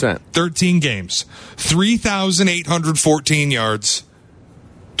 66%. 13 games. 3,814 yards.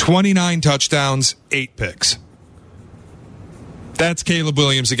 29 touchdowns, 8 picks. That's Caleb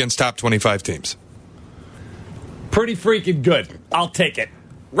Williams against top 25 teams. Pretty freaking good. I'll take it.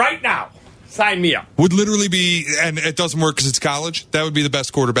 Right now. Sign me up. Would literally be, and it doesn't work because it's college, that would be the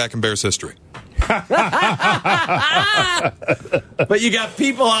best quarterback in Bears history. But you got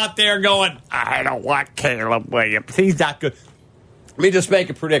people out there going, I don't want Caleb Williams. He's not good. Let me just make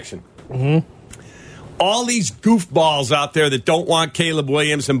a prediction. All these goofballs out there that don't want Caleb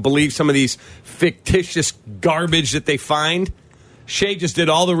Williams and believe some of these fictitious garbage that they find, Shea just did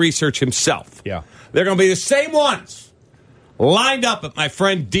all the research himself. Yeah. They're going to be the same ones lined up at my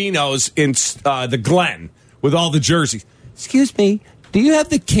friend Dino's in the Glen with all the jerseys. Excuse me, do you have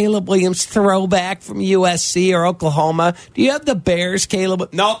the Caleb Williams throwback from USC or Oklahoma? Do you have the Bears, Caleb?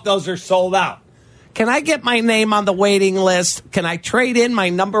 Nope, those are sold out. Can I get my name on the waiting list? Can I trade in my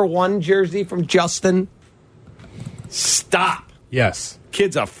number 1 jersey from Justin? Stop. Yes.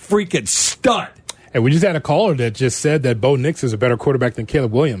 Kid's a freaking stud. And we just had a caller that just said that Bo Nix is a better quarterback than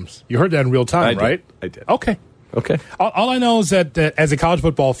Caleb Williams. You heard that in real time, right? I did. Okay. All I know is that as a college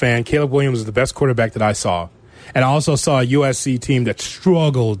football fan, Caleb Williams is the best quarterback that I saw. And I also saw a USC team that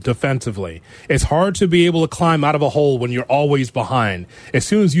struggled defensively. It's hard to be able to climb out of a hole when you're always behind. As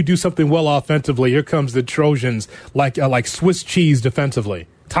soon as you do something well offensively, here comes the Trojans like Swiss cheese defensively,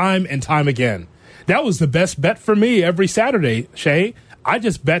 time and time again. That was the best bet for me every Saturday, Shay. I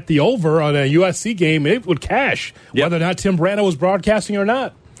just bet the over on a USC game, and it would cash, whether or not Tim Brando was broadcasting or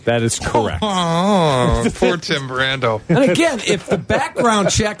not. That is correct. Oh, poor Tim Brando. And again, if the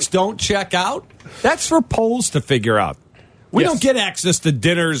background checks don't check out, that's for polls to figure out. We don't get access to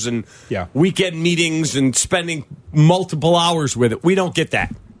dinners and weekend meetings and spending multiple hours with it. We don't get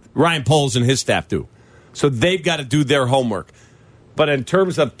that. Ryan Poles and his staff do. So they've got to do their homework. But in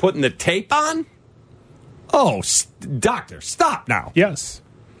terms of putting the tape on, doctor, stop now. Yes.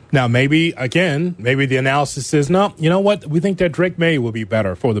 Now, maybe the analysis is, no, you know what? We think that Drake May will be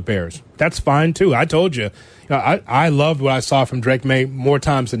better for the Bears. That's fine, too. I told you. I loved what I saw from Drake May more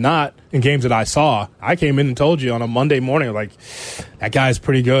times than not in games that I saw. I came in and told you on a Monday morning, like, that guy's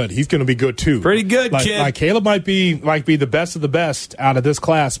pretty good. He's going to be good, too. Pretty good, kid. Like, Caleb might be the best of the best out of this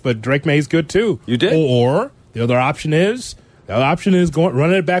class, but Drake May's good, too. You did? Or the other option is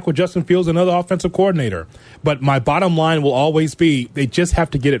running it back with Justin Fields, another offensive coordinator. But my bottom line will always be they just have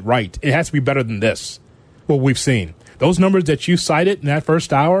to get it right. It has to be better than this, what we've seen. Those numbers that you cited in that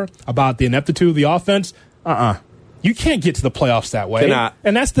first hour about the ineptitude of the offense, you can't get to the playoffs that way. Cannot.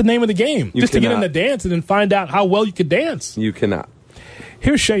 And that's the name of the game, You just cannot. to get in the dance and then find out how well you could dance. You cannot.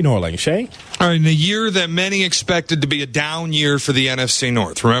 Here's Shay Norling. Shay? All right, in a year that many expected to be a down year for the NFC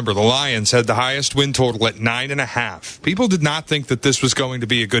North. Remember, the Lions had the highest win total at 9.5. People did not think that this was going to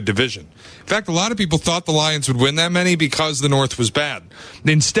be a good division. In fact, a lot of people thought the Lions would win that many because the North was bad.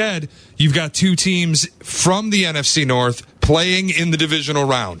 Instead, you've got two teams from the NFC North playing in the divisional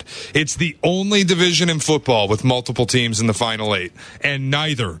round. It's the only division in football with multiple teams in the Final Eight, and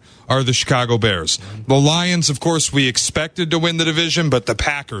neither are the Chicago Bears. The Lions, of course, we expected to win the division, but the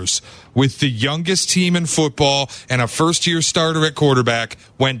Packers, with the youngest team in football and a first-year starter at quarterback,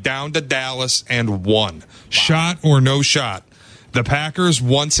 went down to Dallas and won. Shot or no shot, the Packers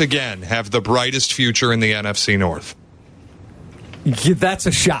once again have the brightest future in the NFC North. Yeah, that's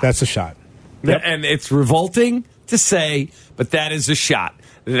a shot. That's a shot. Yep. And it's revolting to say, but that is a shot.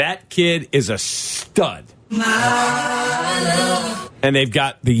 That kid is a stud. And they've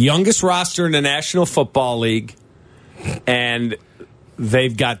got the youngest roster in the National Football League. And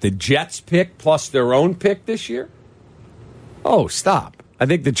they've got the Jets pick plus their own pick this year. Oh, stop. I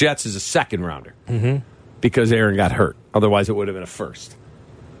think the Jets is a second rounder because Aaron got hurt. Otherwise, it would have been a first.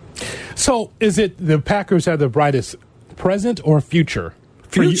 So is it the Packers have the brightest present or future?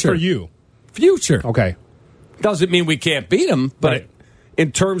 For you? Future. Okay. Doesn't mean we can't beat them, but Right.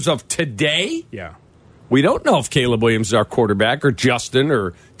 in terms of today, Yeah. we don't know if Caleb Williams is our quarterback or Justin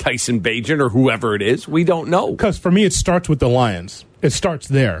or Tyson Bagent or whoever it is. We don't know. Because for me, it starts with the Lions. It starts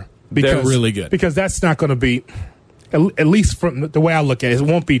there. They're really good. Because that's not going to be, at least from the way I look at it, it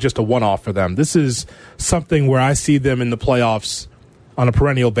won't be just a one-off for them. This is something where I see them in the playoffs on a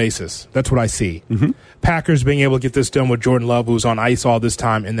perennial basis. That's what I see. Packers being able to get this done with Jordan Love, who's on ice all this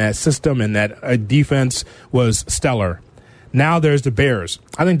time, and that system and that defense was stellar. Now there's the Bears.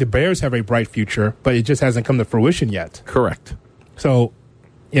 I think the Bears have a bright future, but it just hasn't come to fruition yet. Correct. So,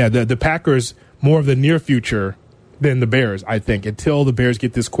 yeah, the Packers, more of the near future than the Bears, I think, until the Bears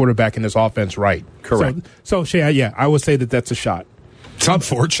get this quarterback and this offense right. Correct. So Shay, yeah, I would say that that's a shot. It's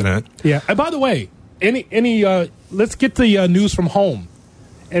unfortunate. Yeah. And by the way, let's get the news from home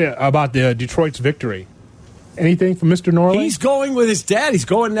about the Detroit's victory. Anything from Mr. Norling? He's going with his dad. He's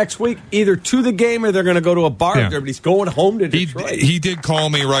going next week either to the game or they're going to go to a bar there, but he's going home to Detroit. He did call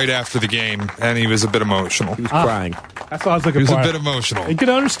me right after the game, and he was a bit emotional. He was crying. That's what I was looking He was for. a bit emotional. You can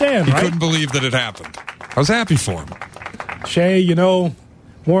understand, He right? couldn't believe that it happened. I was happy for him. Shay,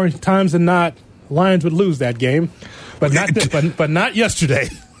 more times than not, Lions would lose that game, but not yesterday.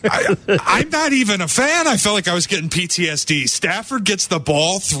 I'm not even a fan. I felt like I was getting PTSD. Stafford gets the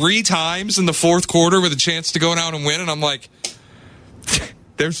ball 3 times in the fourth quarter with a chance to go down and win, and I'm like,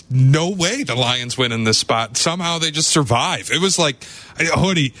 there's no way the Lions win in this spot. Somehow they just survive. It was like,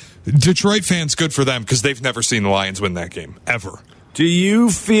 Hoodie, Detroit fans, good for them because they've never seen the Lions win that game, ever. Do you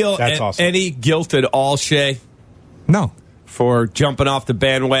feel awesome. any guilt at all, Shay, No. for jumping off the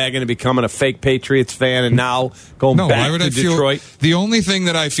bandwagon and becoming a fake Patriots fan and now going No, why back would to I feel? Detroit? The only thing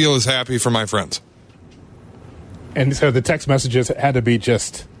that I feel is happy for my friends. And so the text messages had to be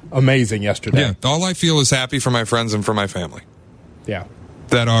just amazing yesterday. Yeah, all I feel is happy for my friends and for my family Yeah.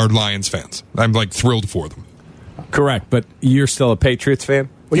 that are Lions fans. I'm like thrilled for them. Correct, but you're still a Patriots fan?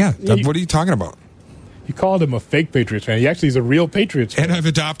 What are you talking about? You called him a fake Patriots fan. He actually is a real Patriots fan. And I've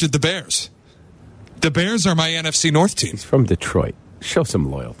adopted the Bears. The Bears are my NFC North team. He's from Detroit. Show some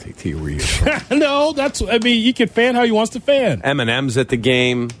loyalty to where you're from. No, you can fan how he wants to fan. M&M's at the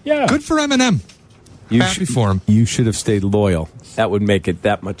game. Yeah. Good for Eminem. Happy for him. You should have stayed loyal. That would make it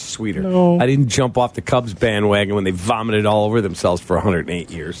that much sweeter. No. I didn't jump off the Cubs bandwagon when they vomited all over themselves for 108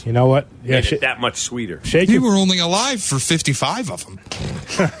 years. You know what? Yeah, Made it that much sweeter. Shake You your, were only alive for 55 of them.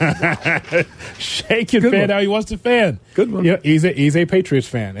 Shay can fan how he wants to fan. Good one. Yeah, he's a Patriots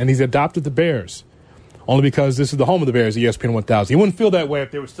fan, and he's adopted the Bears. Only because this is the home of the Bears, ESPN 1000. He wouldn't feel that way if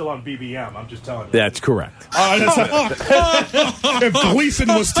they were still on BBM. I'm just telling you. That's correct. If Gleason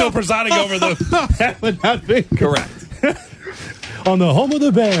was still presiding over them, that would not be Correct. on the home of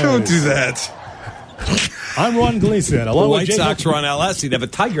the Bears. Don't do that. I'm Ron Gleason. The Along with White Jay Sox were on LS. He'd have a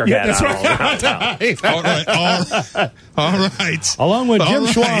tiger hat that's on. right. All right. Along with Jim All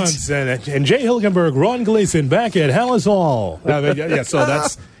right. Schwantz and Jay Hilgenberg, Ron Gleason back at Hallis Hall. So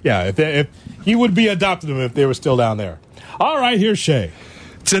that's if he would be adopted them if they were still down there. All right, here's Shay.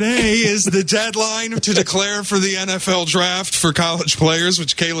 Today is the deadline to declare for the NFL draft for college players,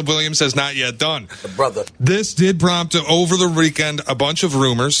 which Caleb Williams has not yet done. Brother. This did prompt over the weekend a bunch of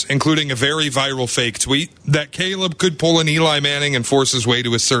rumors, including a very viral fake tweet that Caleb could pull an Eli Manning and force his way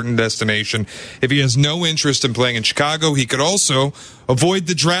to a certain destination. If he has no interest in playing in Chicago, he could also avoid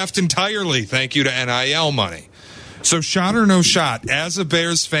the draft entirely, thank you to NIL money. So shot or no shot, as a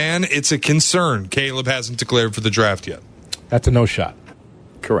Bears fan, it's a concern Caleb hasn't declared for the draft yet. That's a no shot.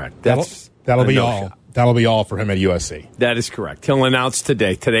 Correct. That'll be all. Shot. That'll be all for him at USC. That is correct. He'll announce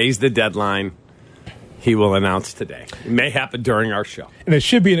today. Today's the deadline. He will announce today. It may happen during our show. And it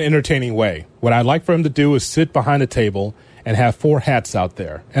should be an entertaining way. What I'd like for him to do is sit behind a table and have 4 hats out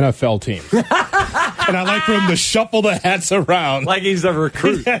there, NFL teams. And I'd like for him to shuffle the hats around. Like he's a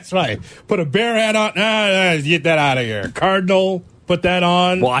recruit. That's right. Put a Bear hat on. Get that out of here. Cardinal, put that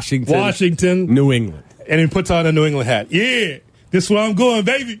on. Washington. New England. And he puts on a New England hat. Yeah, this is where I'm going,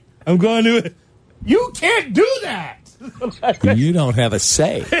 baby. I'm going to it. You can't do that. You don't have a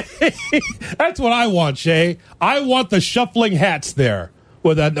say. That's what I want, Shay. I want the shuffling hats there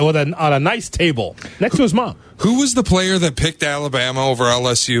on a nice table next to his mom. Who was the player that picked Alabama over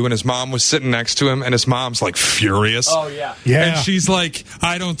LSU and his mom was sitting next to him and his mom's like furious? Oh, yeah. Yeah. And she's like,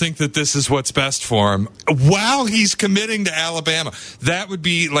 I don't think that this is what's best for him. While he's committing to Alabama. That would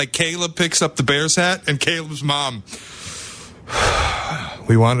be like Caleb picks up the Bears hat and Caleb's mom.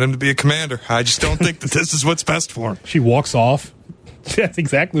 We wanted him to be a commander. I just don't think that this is what's best for him. She walks off. That's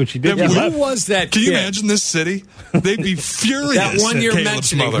exactly what she did. Yeah, Who was that Can kid? you imagine this city? They'd be furious. That one at you're Caleb's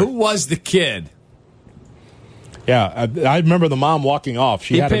mentioning, mother. who was the kid? Yeah, I remember the mom walking off.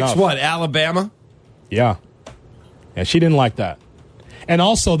 She He had picks enough. what, Alabama? Yeah. Yeah, she didn't like that. And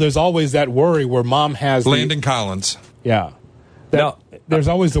also, there's always that worry where mom has Landon Collins. Yeah. No. There's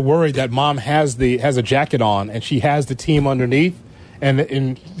always the worry that mom has a jacket on and she has the team underneath.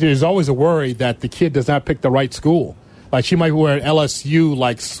 And there's always a worry that the kid does not pick the right school. Like she might wear an LSU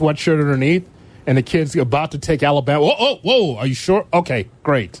like sweatshirt underneath, and the kid's about to take Alabama. Whoa! Are you sure? Okay,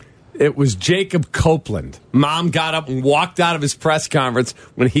 great. It was Jacob Copeland. Mom got up and walked out of his press conference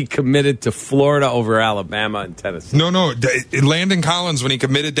when he committed to Florida over Alabama and Tennessee. No. Landon Collins, when he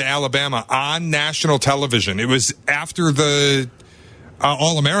committed to Alabama on national television, it was after the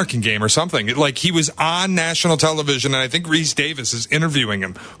All-American game or something. He was on national television, and I think Reese Davis is interviewing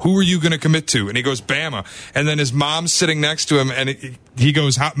him. Who are you going to commit to? And he goes, Bama. And then his mom's sitting next to him, and he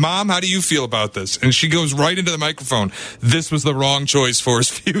goes, Mom, how do you feel about this? And she goes right into the microphone. This was the wrong choice for his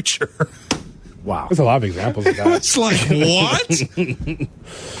future. Wow. There's a lot of examples of that. It's like, what?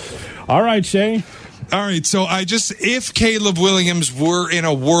 All right, Shay. All right, so if Caleb Williams were in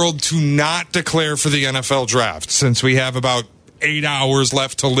a world to not declare for the NFL draft, since we have about 8 hours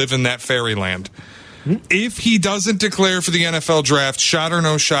left to live in that fairyland. If he doesn't declare for the NFL draft, shot or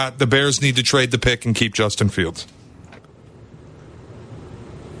no shot, the Bears need to trade the pick and keep Justin Fields.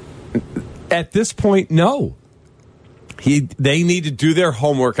 At this point, no. They need to do their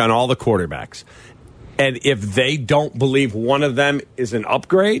homework on all the quarterbacks. And if they don't believe one of them is an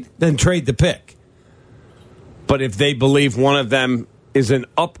upgrade, then trade the pick. But if they believe one of them is an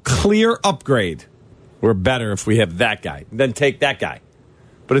clear upgrade, we're better if we have that guy. Then take that guy.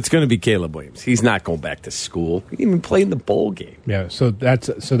 But it's going to be Caleb Williams. He's not going back to school. He didn't even play in the bowl game. Yeah, so that's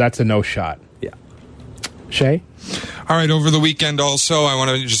a no shot. Yeah. Shay? All right, over the weekend also, I want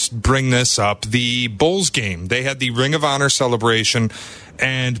to just bring this up. The Bulls game, they had the Ring of Honor celebration,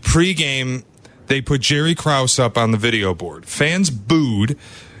 and pregame, they put Jerry Krause up on the video board. Fans booed,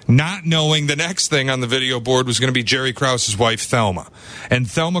 not knowing the next thing on the video board was going to be Jerry Krause's wife, Thelma. And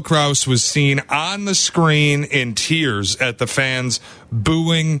Thelma Krause was seen on the screen in tears at the fans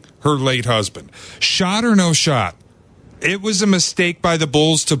booing her late husband. Shot or no shot? It was a mistake by the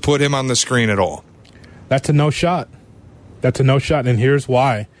Bulls to put him on the screen at all. That's a no shot. That's a no shot, and here's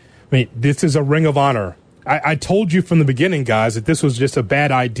why. I mean, this is a Ring of Honor. I told you from the beginning, guys, that this was just a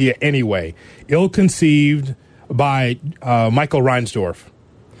bad idea anyway. Ill-conceived by Michael Reinsdorf.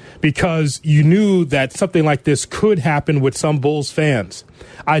 because you knew that something like this could happen with some Bulls fans.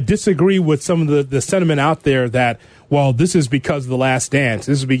 I disagree with some of the sentiment out there that, well, this is because of the Last Dance.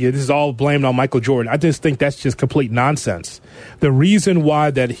 This is all blamed on Michael Jordan. I just think that's just complete nonsense. The reason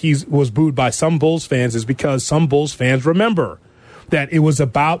why that he was booed by some Bulls fans is because some Bulls fans remember that it was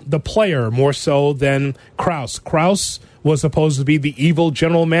about the player more so than Krause. Krause was supposed to be the evil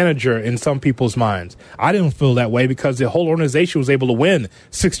general manager in some people's minds. I didn't feel that way because the whole organization was able to win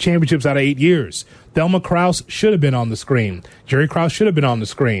 6 championships out of 8 years. Thelma Krause should have been on the screen. Jerry Krause should have been on the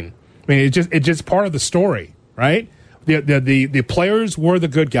screen. I mean, it's just part of the story, right? The players were the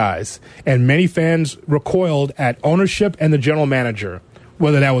good guys, and many fans recoiled at ownership and the general manager,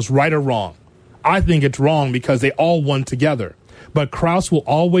 whether that was right or wrong. I think it's wrong because they all won together. But Krause will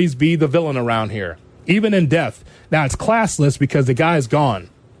always be the villain around here, even in death. Now, it's classless because the guy is gone.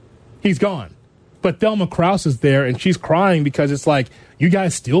 He's gone. But Thelma Krause is there, and she's crying because it's like, you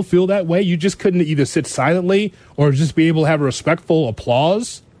guys still feel that way? You just couldn't either sit silently or just be able to have a respectful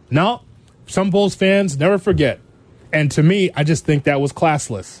applause? No. Some Bulls fans never forget. And to me, I just think that was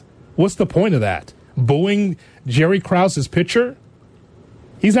classless. What's the point of that? Booing Jerry Krause's pitcher?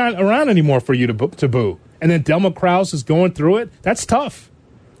 He's not around anymore for you to boo. And then Thelma Krause is going through it? That's tough.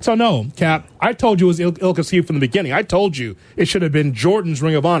 So, no, Cap, I told you it was ill-conceived from the beginning. I told you it should have been Jordan's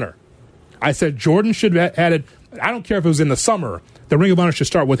Ring of Honor. I said Jordan should have had it. I don't care if it was in the summer. The Ring of Honor should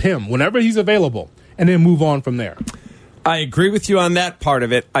start with him whenever he's available and then move on from there. I agree with you on that part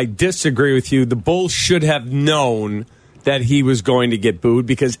of it. I disagree with you. The Bulls should have known that he was going to get booed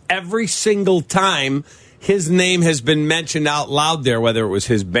because every single time his name has been mentioned out loud there, whether it was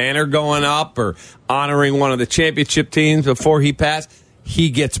his banner going up or honoring one of the championship teams before he passed, he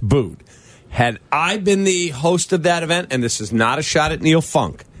gets booed. Had I been the host of that event, and this is not a shot at Neil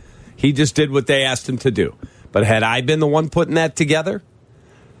Funk, he just did what they asked him to do. But had I been the one putting that together,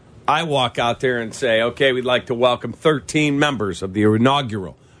 I walk out there and say, okay, we'd like to welcome 13 members of the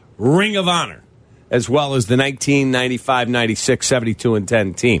inaugural Ring of Honor, as well as the 1995, 96, 72, and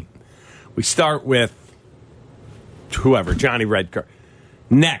 10 team. We start with whoever, Johnny Redcar.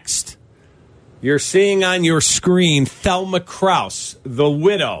 Next, you're seeing on your screen Thelma Krause, the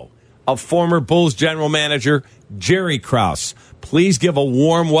widow of former Bulls general manager Jerry Krause. Please give a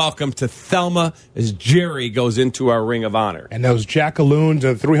warm welcome to Thelma as Jerry goes into our Ring of Honor. And those jackaloons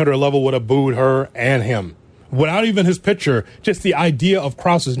at 300 level would have booed her and him. Without even his picture, just the idea of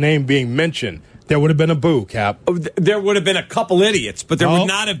Krause's name being mentioned, there would have been a boo, Cap. There would have been a couple idiots, but there would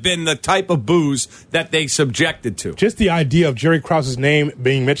not have been the type of boos that they subjected to. Just the idea of Jerry Krause's name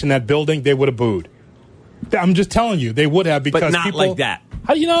being mentioned in that building, they would have booed. I'm just telling you, they would have because but not people, like that.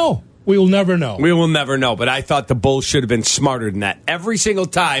 How do you know? We will never know. We will never know, but I thought the Bulls should have been smarter than that. Every single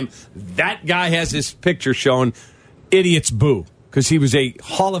time that guy has his picture shown, idiots boo, because he was a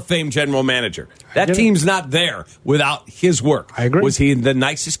Hall of Fame general manager. That team's not there without his work. I agree. Was he the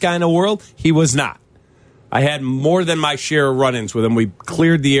nicest guy in the world? He was not. I had more than my share of run-ins with him. We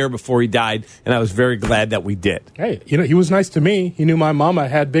cleared the air before he died, and I was very glad that we did. Hey, he was nice to me. He knew my mama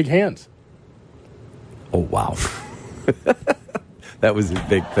had big hands. Oh, wow. That was his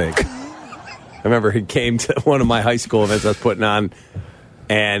big thing. I remember he came to one of my high school events I was putting on,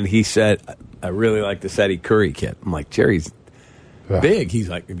 and he said, I really like this Eddie Curry kid. I'm like, Jerry's big. He's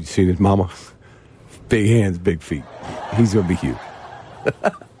like, have you seen his mama? Big hands, big feet. He's going to be huge.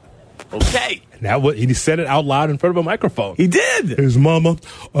 Okay. Now he said it out loud in front of a microphone. He did. His mama's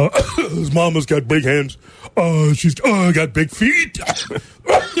got big hands. She's got big feet.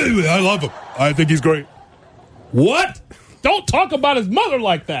 I love him. I think he's great. What? Don't talk about his mother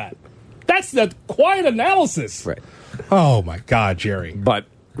like that. That's the quiet analysis. Right. Oh, my God, Jerry. But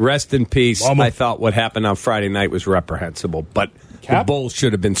rest in peace. Mama. I thought what happened on Friday night was reprehensible, but the Bulls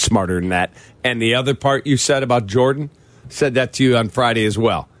should have been smarter than that. And the other part you said about Jordan, said that to you on Friday as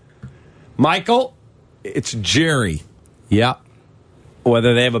well. Michael, it's Jerry. Yeah.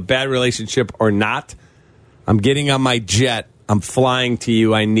 Whether they have a bad relationship or not, I'm getting on my jet. I'm flying to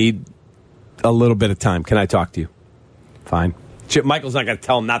you. I need a little bit of time. Can I talk to you? Fine. Michael's not going to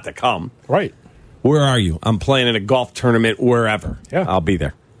tell him not to come. Right. Where are you? I'm playing in a golf tournament wherever. Yeah. I'll be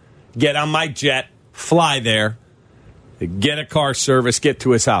there. Get on my jet, fly there, get a car service, get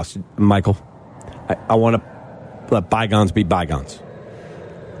to his house. Michael, I want to let bygones be bygones.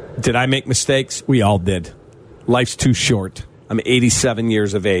 Did I make mistakes? We all did. Life's too short. I'm 87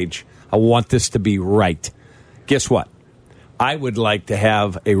 years of age. I want this to be right. Guess what? I would like to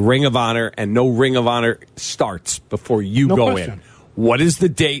have a Ring of Honor, and no Ring of Honor starts before you go in. What is the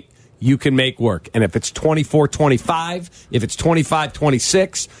date you can make work? And if it's 24-25, if it's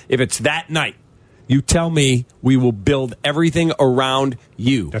 25-26, if it's that night, You tell me, we will build everything around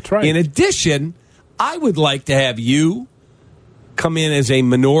you. That's right. In addition, I would like to have you come in as a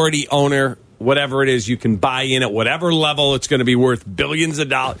minority owner, whatever it is. You can buy in at whatever level it's going to be worth billions of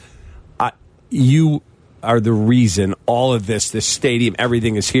dollars. You are the reason all of this stadium,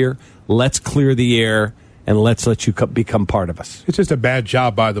 everything is here. Let's clear the air and let's let you become part of us. It's just a bad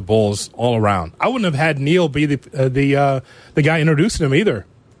job by the Bulls all around. I wouldn't have had Neil be the guy introducing him either.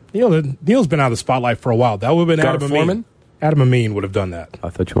 Neil's been out of the spotlight for a while. That would have been Adam Amin. Adam Amin would have done that. I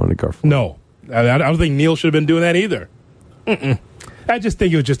thought you wanted Garfield. No. I don't think Neil should have been doing that either. I just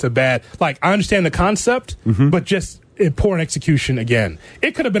think it was just a bad... I understand the concept, but just poor execution again.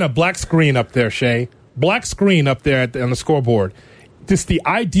 It could have been a black screen up there, Shay. Black screen up there on the scoreboard. Just the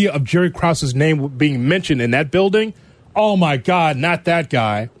idea of Jerry Krause's name being mentioned in that building. Oh, my God, not that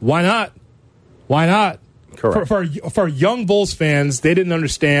guy. Why not? Why not? Correct. For young Bulls fans, they didn't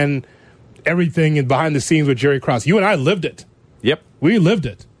understand everything behind the scenes with Jerry Krause. You and I lived it. Yep. We lived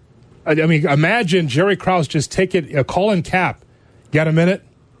it. I mean, imagine Jerry Krause just calling Kap. Got a minute?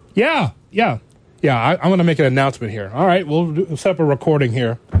 Yeah. I'm going to make an announcement here. All right, we'll set up a recording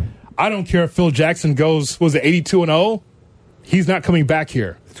here. I don't care if Phil Jackson goes, was it 82-0? He's not coming back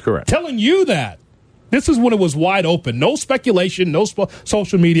here. That's correct. Telling you that. This is when it was wide open. No speculation, no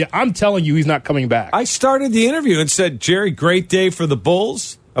social media. I'm telling you he's not coming back. I started the interview and said, Jerry, great day for the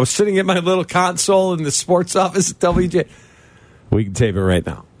Bulls. I was sitting at my little console in the sports office at WJ. We can tape it right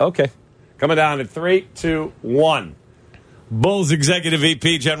now. Okay. Coming down in 3, 2, 1. Bulls Executive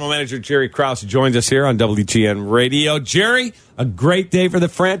VP, General Manager Jerry Krause joins us here on WGN Radio. Jerry, a great day for the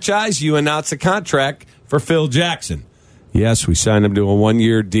franchise. You announced a contract for Phil Jackson. Yes, we signed him to a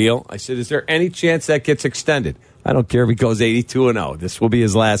 1-year deal. I said, is there any chance that gets extended? I don't care if he goes 82-0. This will be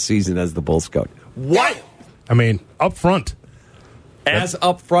his last season as the Bulls coach. What? I mean, up front. As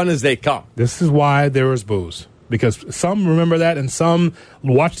up front as they come. This is why there was booze. Because some remember that and some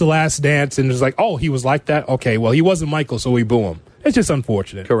watch The Last Dance and it's like, oh, he was like that? Okay, well, he wasn't Michael, so we boo him. It's just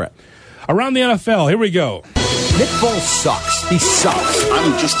unfortunate. Correct. Around the NFL, here we go. Nick Foles sucks. He sucks.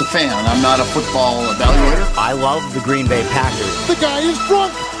 I'm just a fan. I'm not a football evaluator. I love the Green Bay Packers. The guy is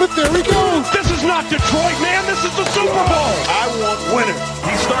drunk, but there he goes. This is not Detroit, man. This is the Super Bowl. I want winners.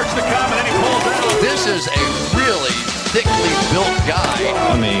 He starts to come and then he pulls out. This is a really thickly built guy.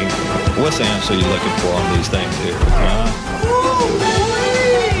 I mean, what's the answer you're looking for on these things here?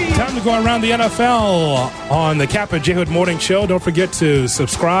 Time to go around the NFL on the Kap J Morning Show. Don't forget to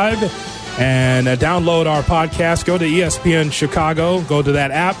subscribe and download our podcast. Go to ESPN Chicago. Go to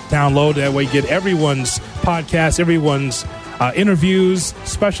that app. Download. That way you get everyone's podcast, everyone's interviews,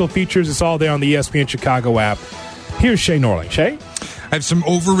 special features. It's all there on the ESPN Chicago app. Here's Shay Norling. Shay? I have some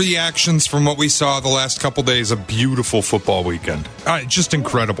overreactions from what we saw the last couple days. A beautiful football weekend. Just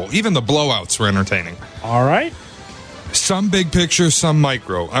incredible. Even the blowouts were entertaining. All right. Some big picture, some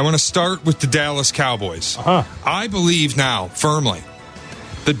micro. I want to start with the Dallas Cowboys. I believe now, firmly,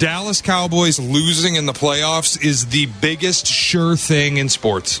 the Dallas Cowboys losing in the playoffs is the biggest sure thing in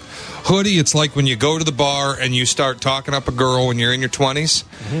sports. Hoodie, it's like when you go to the bar and you start talking up a girl when you're in your 20s,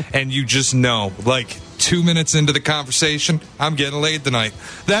 and you just know, 2 minutes into the conversation, I'm getting laid tonight.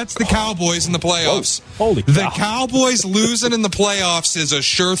 That's the Cowboys in the playoffs. Whoa. Holy The cow. Cowboys losing in the playoffs is a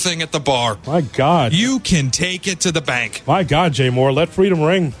sure thing at the bar. My God. You can take it to the bank. My God, Jay Moore, let freedom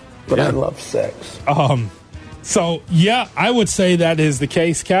ring. But I love sex. So, yeah, I would say that is the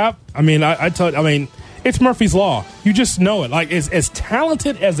case, Kap. I mean, it's Murphy's Law. You just know it. As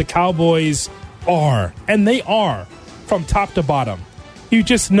talented as the Cowboys are, and they are from top to bottom, you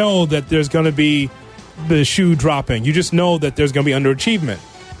just know that there's going to be the shoe dropping. You just know that there's going to be underachievement.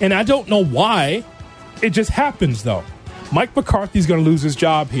 And I don't know why. It just happens, though. Mike McCarthy's going to lose his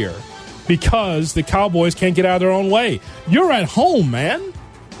job here because the Cowboys can't get out of their own way. You're at home, man.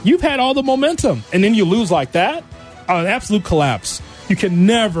 You've had all the momentum, and then you lose like that? An absolute collapse. You can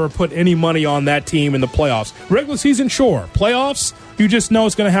never put any money on that team in the playoffs. Regular season, sure. Playoffs, you just know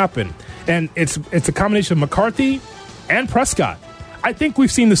it's going to happen. And it's a combination of McCarthy and Prescott. I think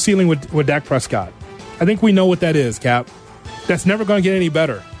we've seen the ceiling with Dak Prescott. I think we know what that is, Kap. That's never going to get any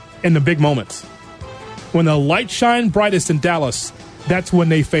better in the big moments. When the lights shine brightest in Dallas, that's when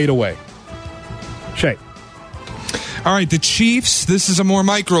they fade away. Shay. All right, the Chiefs, this is a more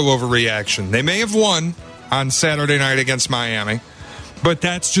micro overreaction. They may have won on Saturday night against Miami, but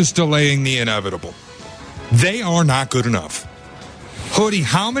that's just delaying the inevitable. They are not good enough. Hoodie,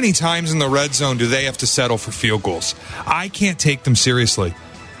 how many times in the red zone do they have to settle for field goals? I can't take them seriously.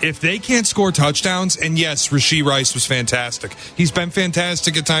 If they can't score touchdowns, and yes, Rashee Rice was fantastic. He's been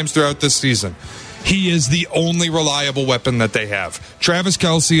fantastic at times throughout this season. He is the only reliable weapon that they have. Travis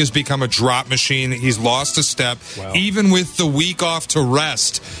Kelce has become a drop machine. He's lost a step. Wow. Even with the week off to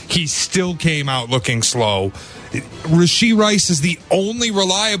rest, he still came out looking slow. Rashee Rice is the only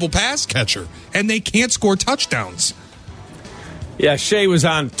reliable pass catcher, and they can't score touchdowns. Yeah, Shea was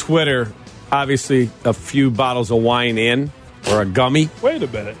on Twitter, obviously a few bottles of wine in, or a gummy. Wait a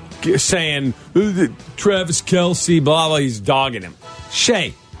minute. Saying, Travis Kelce, blah, blah, he's dogging him.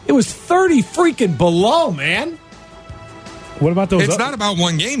 Shea, it was 30 freaking below, man. What about those? It's not about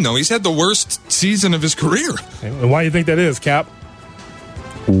one game, though. He's had the worst season of his career. And why do you think that is, Cap?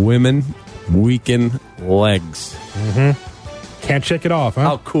 Women weaken legs. Mm-hmm. Can't check it off, huh?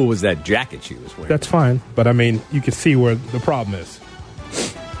 How cool was that jacket she was wearing? That's fine, but I mean, you can see where the problem is.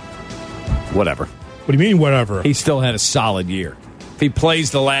 Whatever. What do you mean, whatever? He still had a solid year. If he plays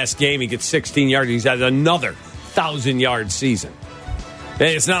the last game, he gets 16 yards. He's had another 1,000-yard season.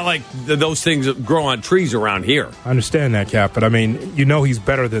 It's not like those things grow on trees around here. I understand that, Cap, but I mean, you know he's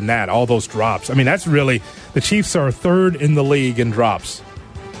better than that, all those drops. I mean, that's really, the Chiefs are third in the league in drops.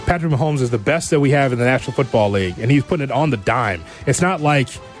 Patrick Mahomes is the best that we have in the National Football League, and he's putting it on the dime. It's not like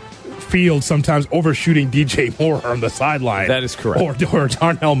Fields sometimes overshooting DJ Moore on the sideline. That is correct. Or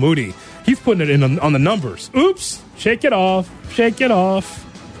Darnell Mooney. He's putting it in on the numbers. Oops, shake it off, shake it off.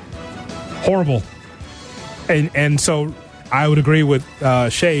 Horrible. And so I would agree with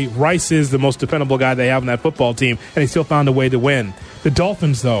Shea. Rice is the most dependable guy they have on that football team, and he still found a way to win. The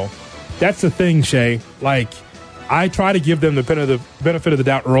Dolphins, though, that's the thing, Shea. Like, I try to give them the benefit of the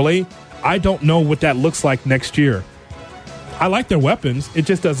doubt early. I don't know what that looks like next year. I like their weapons. It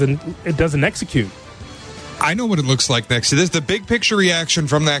just doesn't execute. I know what it looks like next to this. The big picture reaction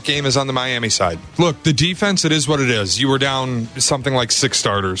from that game is on the Miami side. Look, the defense, it is what it is. You were down something like 6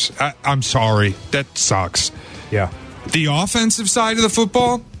 starters. I'm sorry. That sucks. Yeah. The offensive side of the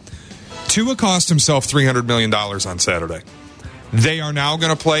football, Tua cost himself $300 million on Saturday. They are now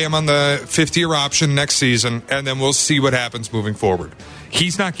going to play him on the 50-year option next season, and then we'll see what happens moving forward.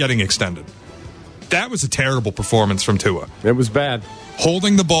 He's not getting extended. That was a terrible performance from Tua. It was bad.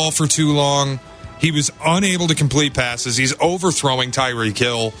 Holding the ball for too long. He was unable to complete passes. He's overthrowing Tyreek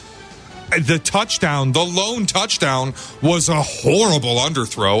Hill. The touchdown, the lone touchdown, was a horrible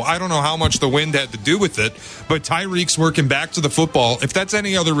underthrow. I don't know how much the wind had to do with it, but Tyreek's working back to the football. If that's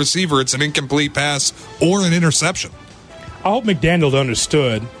any other receiver, it's an incomplete pass or an interception. I hope McDaniels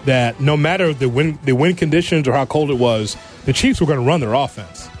understood that no matter the wind conditions or how cold it was, the Chiefs were going to run their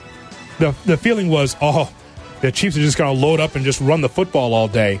offense. The feeling was, the Chiefs are just going to load up and just run the football all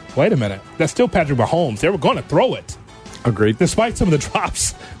day. Wait a minute. That's still Patrick Mahomes. They were going to throw it. Agreed. Despite some of the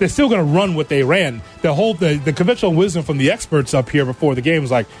drops, they're still going to run what they ran. The conventional wisdom from the experts up here before the game was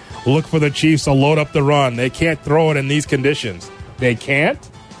like, look for the Chiefs to load up the run. They can't throw it in these conditions. They can't?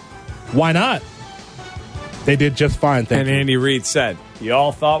 Why not? They did just fine, thank you. And Andy Reid said, you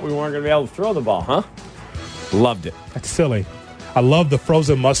all thought we weren't going to be able to throw the ball, huh? Loved it. That's silly. I love the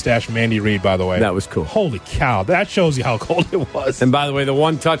frozen mustache from Andy Reid, by the way. That was cool. Holy cow. That shows you how cold it was. And by the way, the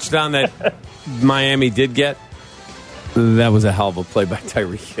one touchdown that Miami did get, that was a hell of a play by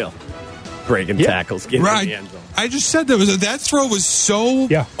Tyreek Hill. Breaking tackles, getting in the end zone. I just said that throw was so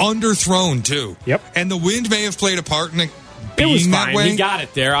underthrown, too. Yep. And the wind may have played a part in it It was being fine. that way. He got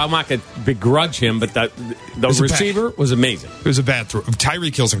it there. I'm not going to begrudge him, but the receiver was amazing. It was a bad throw.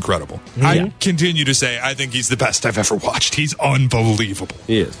 Tyreek Hill's incredible. Mm-hmm. I continue to say I think he's the best I've ever watched. He's unbelievable.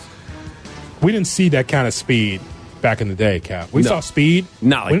 He is. We didn't see that kind of speed back in the day, Cap. We saw speed.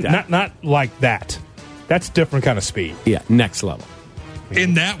 Not like that. Not like that. That's different kind of speed. Yeah, next level.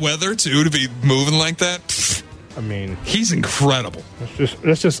 In that weather, too, to be moving like that, pfft, I mean, he's incredible.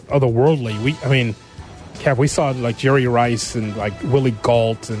 That's just otherworldly. Cap, we saw like Jerry Rice and like Willie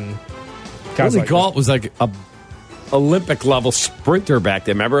Gault and guys Willie like Gault was like a Olympic level sprinter back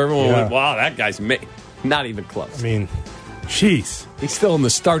then. Remember, everyone went, "Wow, that guy's not even close." I mean, jeez, he's still in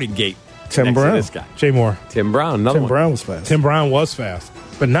the starting gate. Tim Brown, this guy, Jay Moore, Tim Brown, another Tim one. Brown was fast. Tim Brown was fast,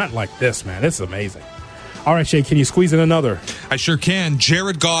 but not like this, man. This is amazing. All right, Shay, can you squeeze in another? I sure can.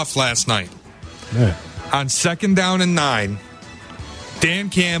 Jared Goff last night. Yeah. On 2nd down and 9, Dan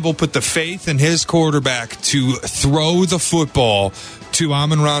Campbell put the faith in his quarterback to throw the football to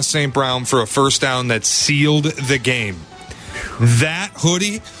Amon-Ra St. Brown for a first down that sealed the game. That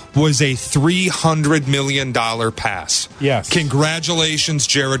hoodie was a $300 million pass. Yes. Congratulations,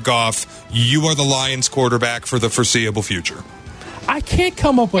 Jared Goff. You are the Lions quarterback for the foreseeable future. I can't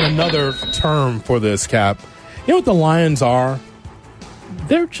come up with another term for this, Cap. You know what the Lions are?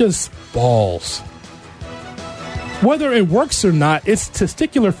 They're just balls. Whether it works or not, it's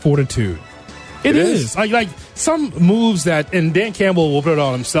testicular fortitude. It is. Like some moves that, and Dan Campbell will put it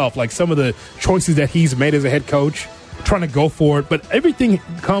on himself, like some of the choices that he's made as a head coach, trying to go for it, but everything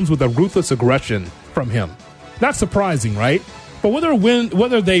comes with a ruthless aggression from him. Not surprising, right? But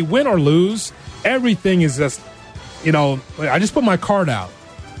whether they win or lose, everything is just, I just put my card out.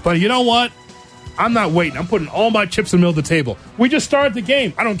 But you know what? I'm not waiting. I'm putting all my chips in the middle of the table. We just started the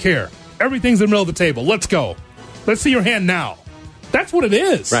game. I don't care. Everything's in the middle of the table. Let's go. Let's see your hand now. That's what it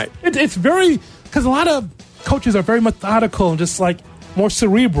is. Right. It's very, because a lot of coaches are very methodical and just like more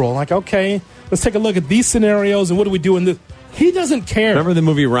cerebral. Like, okay, let's take a look at these scenarios and what do we do in this. He doesn't care. Remember the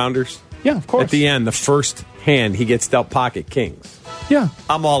movie Rounders? Yeah, of course. At the end, the first hand, he gets dealt pocket kings. Yeah.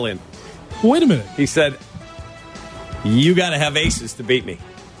 I'm all in. Wait a minute. He said, you got to have aces to beat me.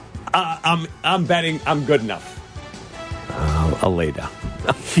 I'm betting I'm good enough. I'll lay down.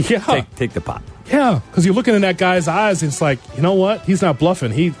 Yeah. Take the pot. Yeah, because you're looking in that guy's eyes, and it's like, you know what? He's not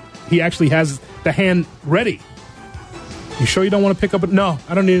bluffing. He actually has the hand ready. You sure you don't want to pick up? No,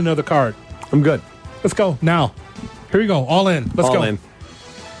 I don't need another card. I'm good. Let's go now. Here we go. All in. Let's go. All in.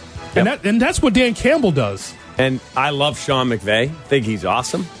 Yep. And that's what Dan Campbell does. And I love Sean McVay. Think he's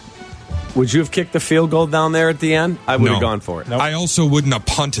awesome. Would you have kicked the field goal down there at the end? I would have gone for it. Nope. I also wouldn't have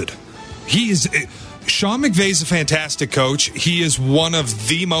punted. Sean McVay's a fantastic coach. He is one of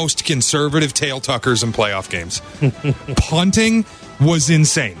the most conservative tail tuckers in playoff games. Punting was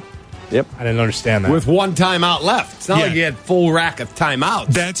insane. Yep. I didn't understand that. With one timeout left. It's not like you had full rack of timeouts.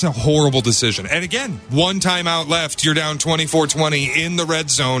 That's a horrible decision. And again, one timeout left. You're down 24-20 in the red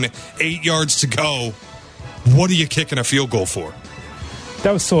zone, 8 yards to go. What are you kicking a field goal for?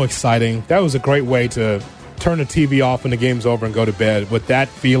 That was so exciting. That was a great way to turn the TV off when the game's over and go to bed with that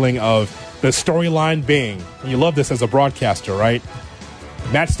feeling of the storyline being, and you love this as a broadcaster, right?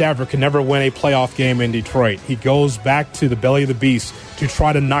 Matt Stafford can never win a playoff game in Detroit. He goes back to the belly of the beast to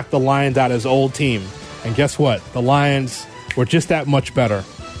try to knock the Lions out of his old team. And guess what? The Lions were just that much better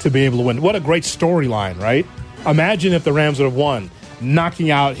to be able to win. What a great storyline, right? Imagine if the Rams would have won, knocking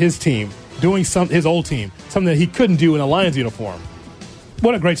out his team, doing his old team, something that he couldn't do in a Lions uniform.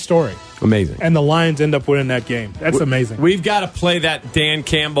 What a great story. Amazing. And the Lions end up winning that game. That's amazing. We've got to play that Dan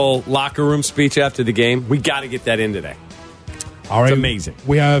Campbell locker room speech after the game. We got to get that in today. All right. It's amazing.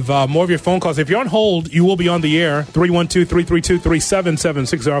 We have more of your phone calls. If you're on hold, you will be on the air.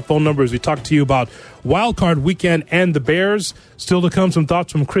 312-332-3776 are our phone numbers. We talk to you about Wild Card Weekend and the Bears. Still to come, some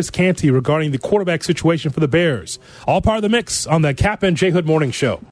thoughts from Chris Canty regarding the quarterback situation for the Bears. All part of the mix on the Kap and J Hood Morning Show.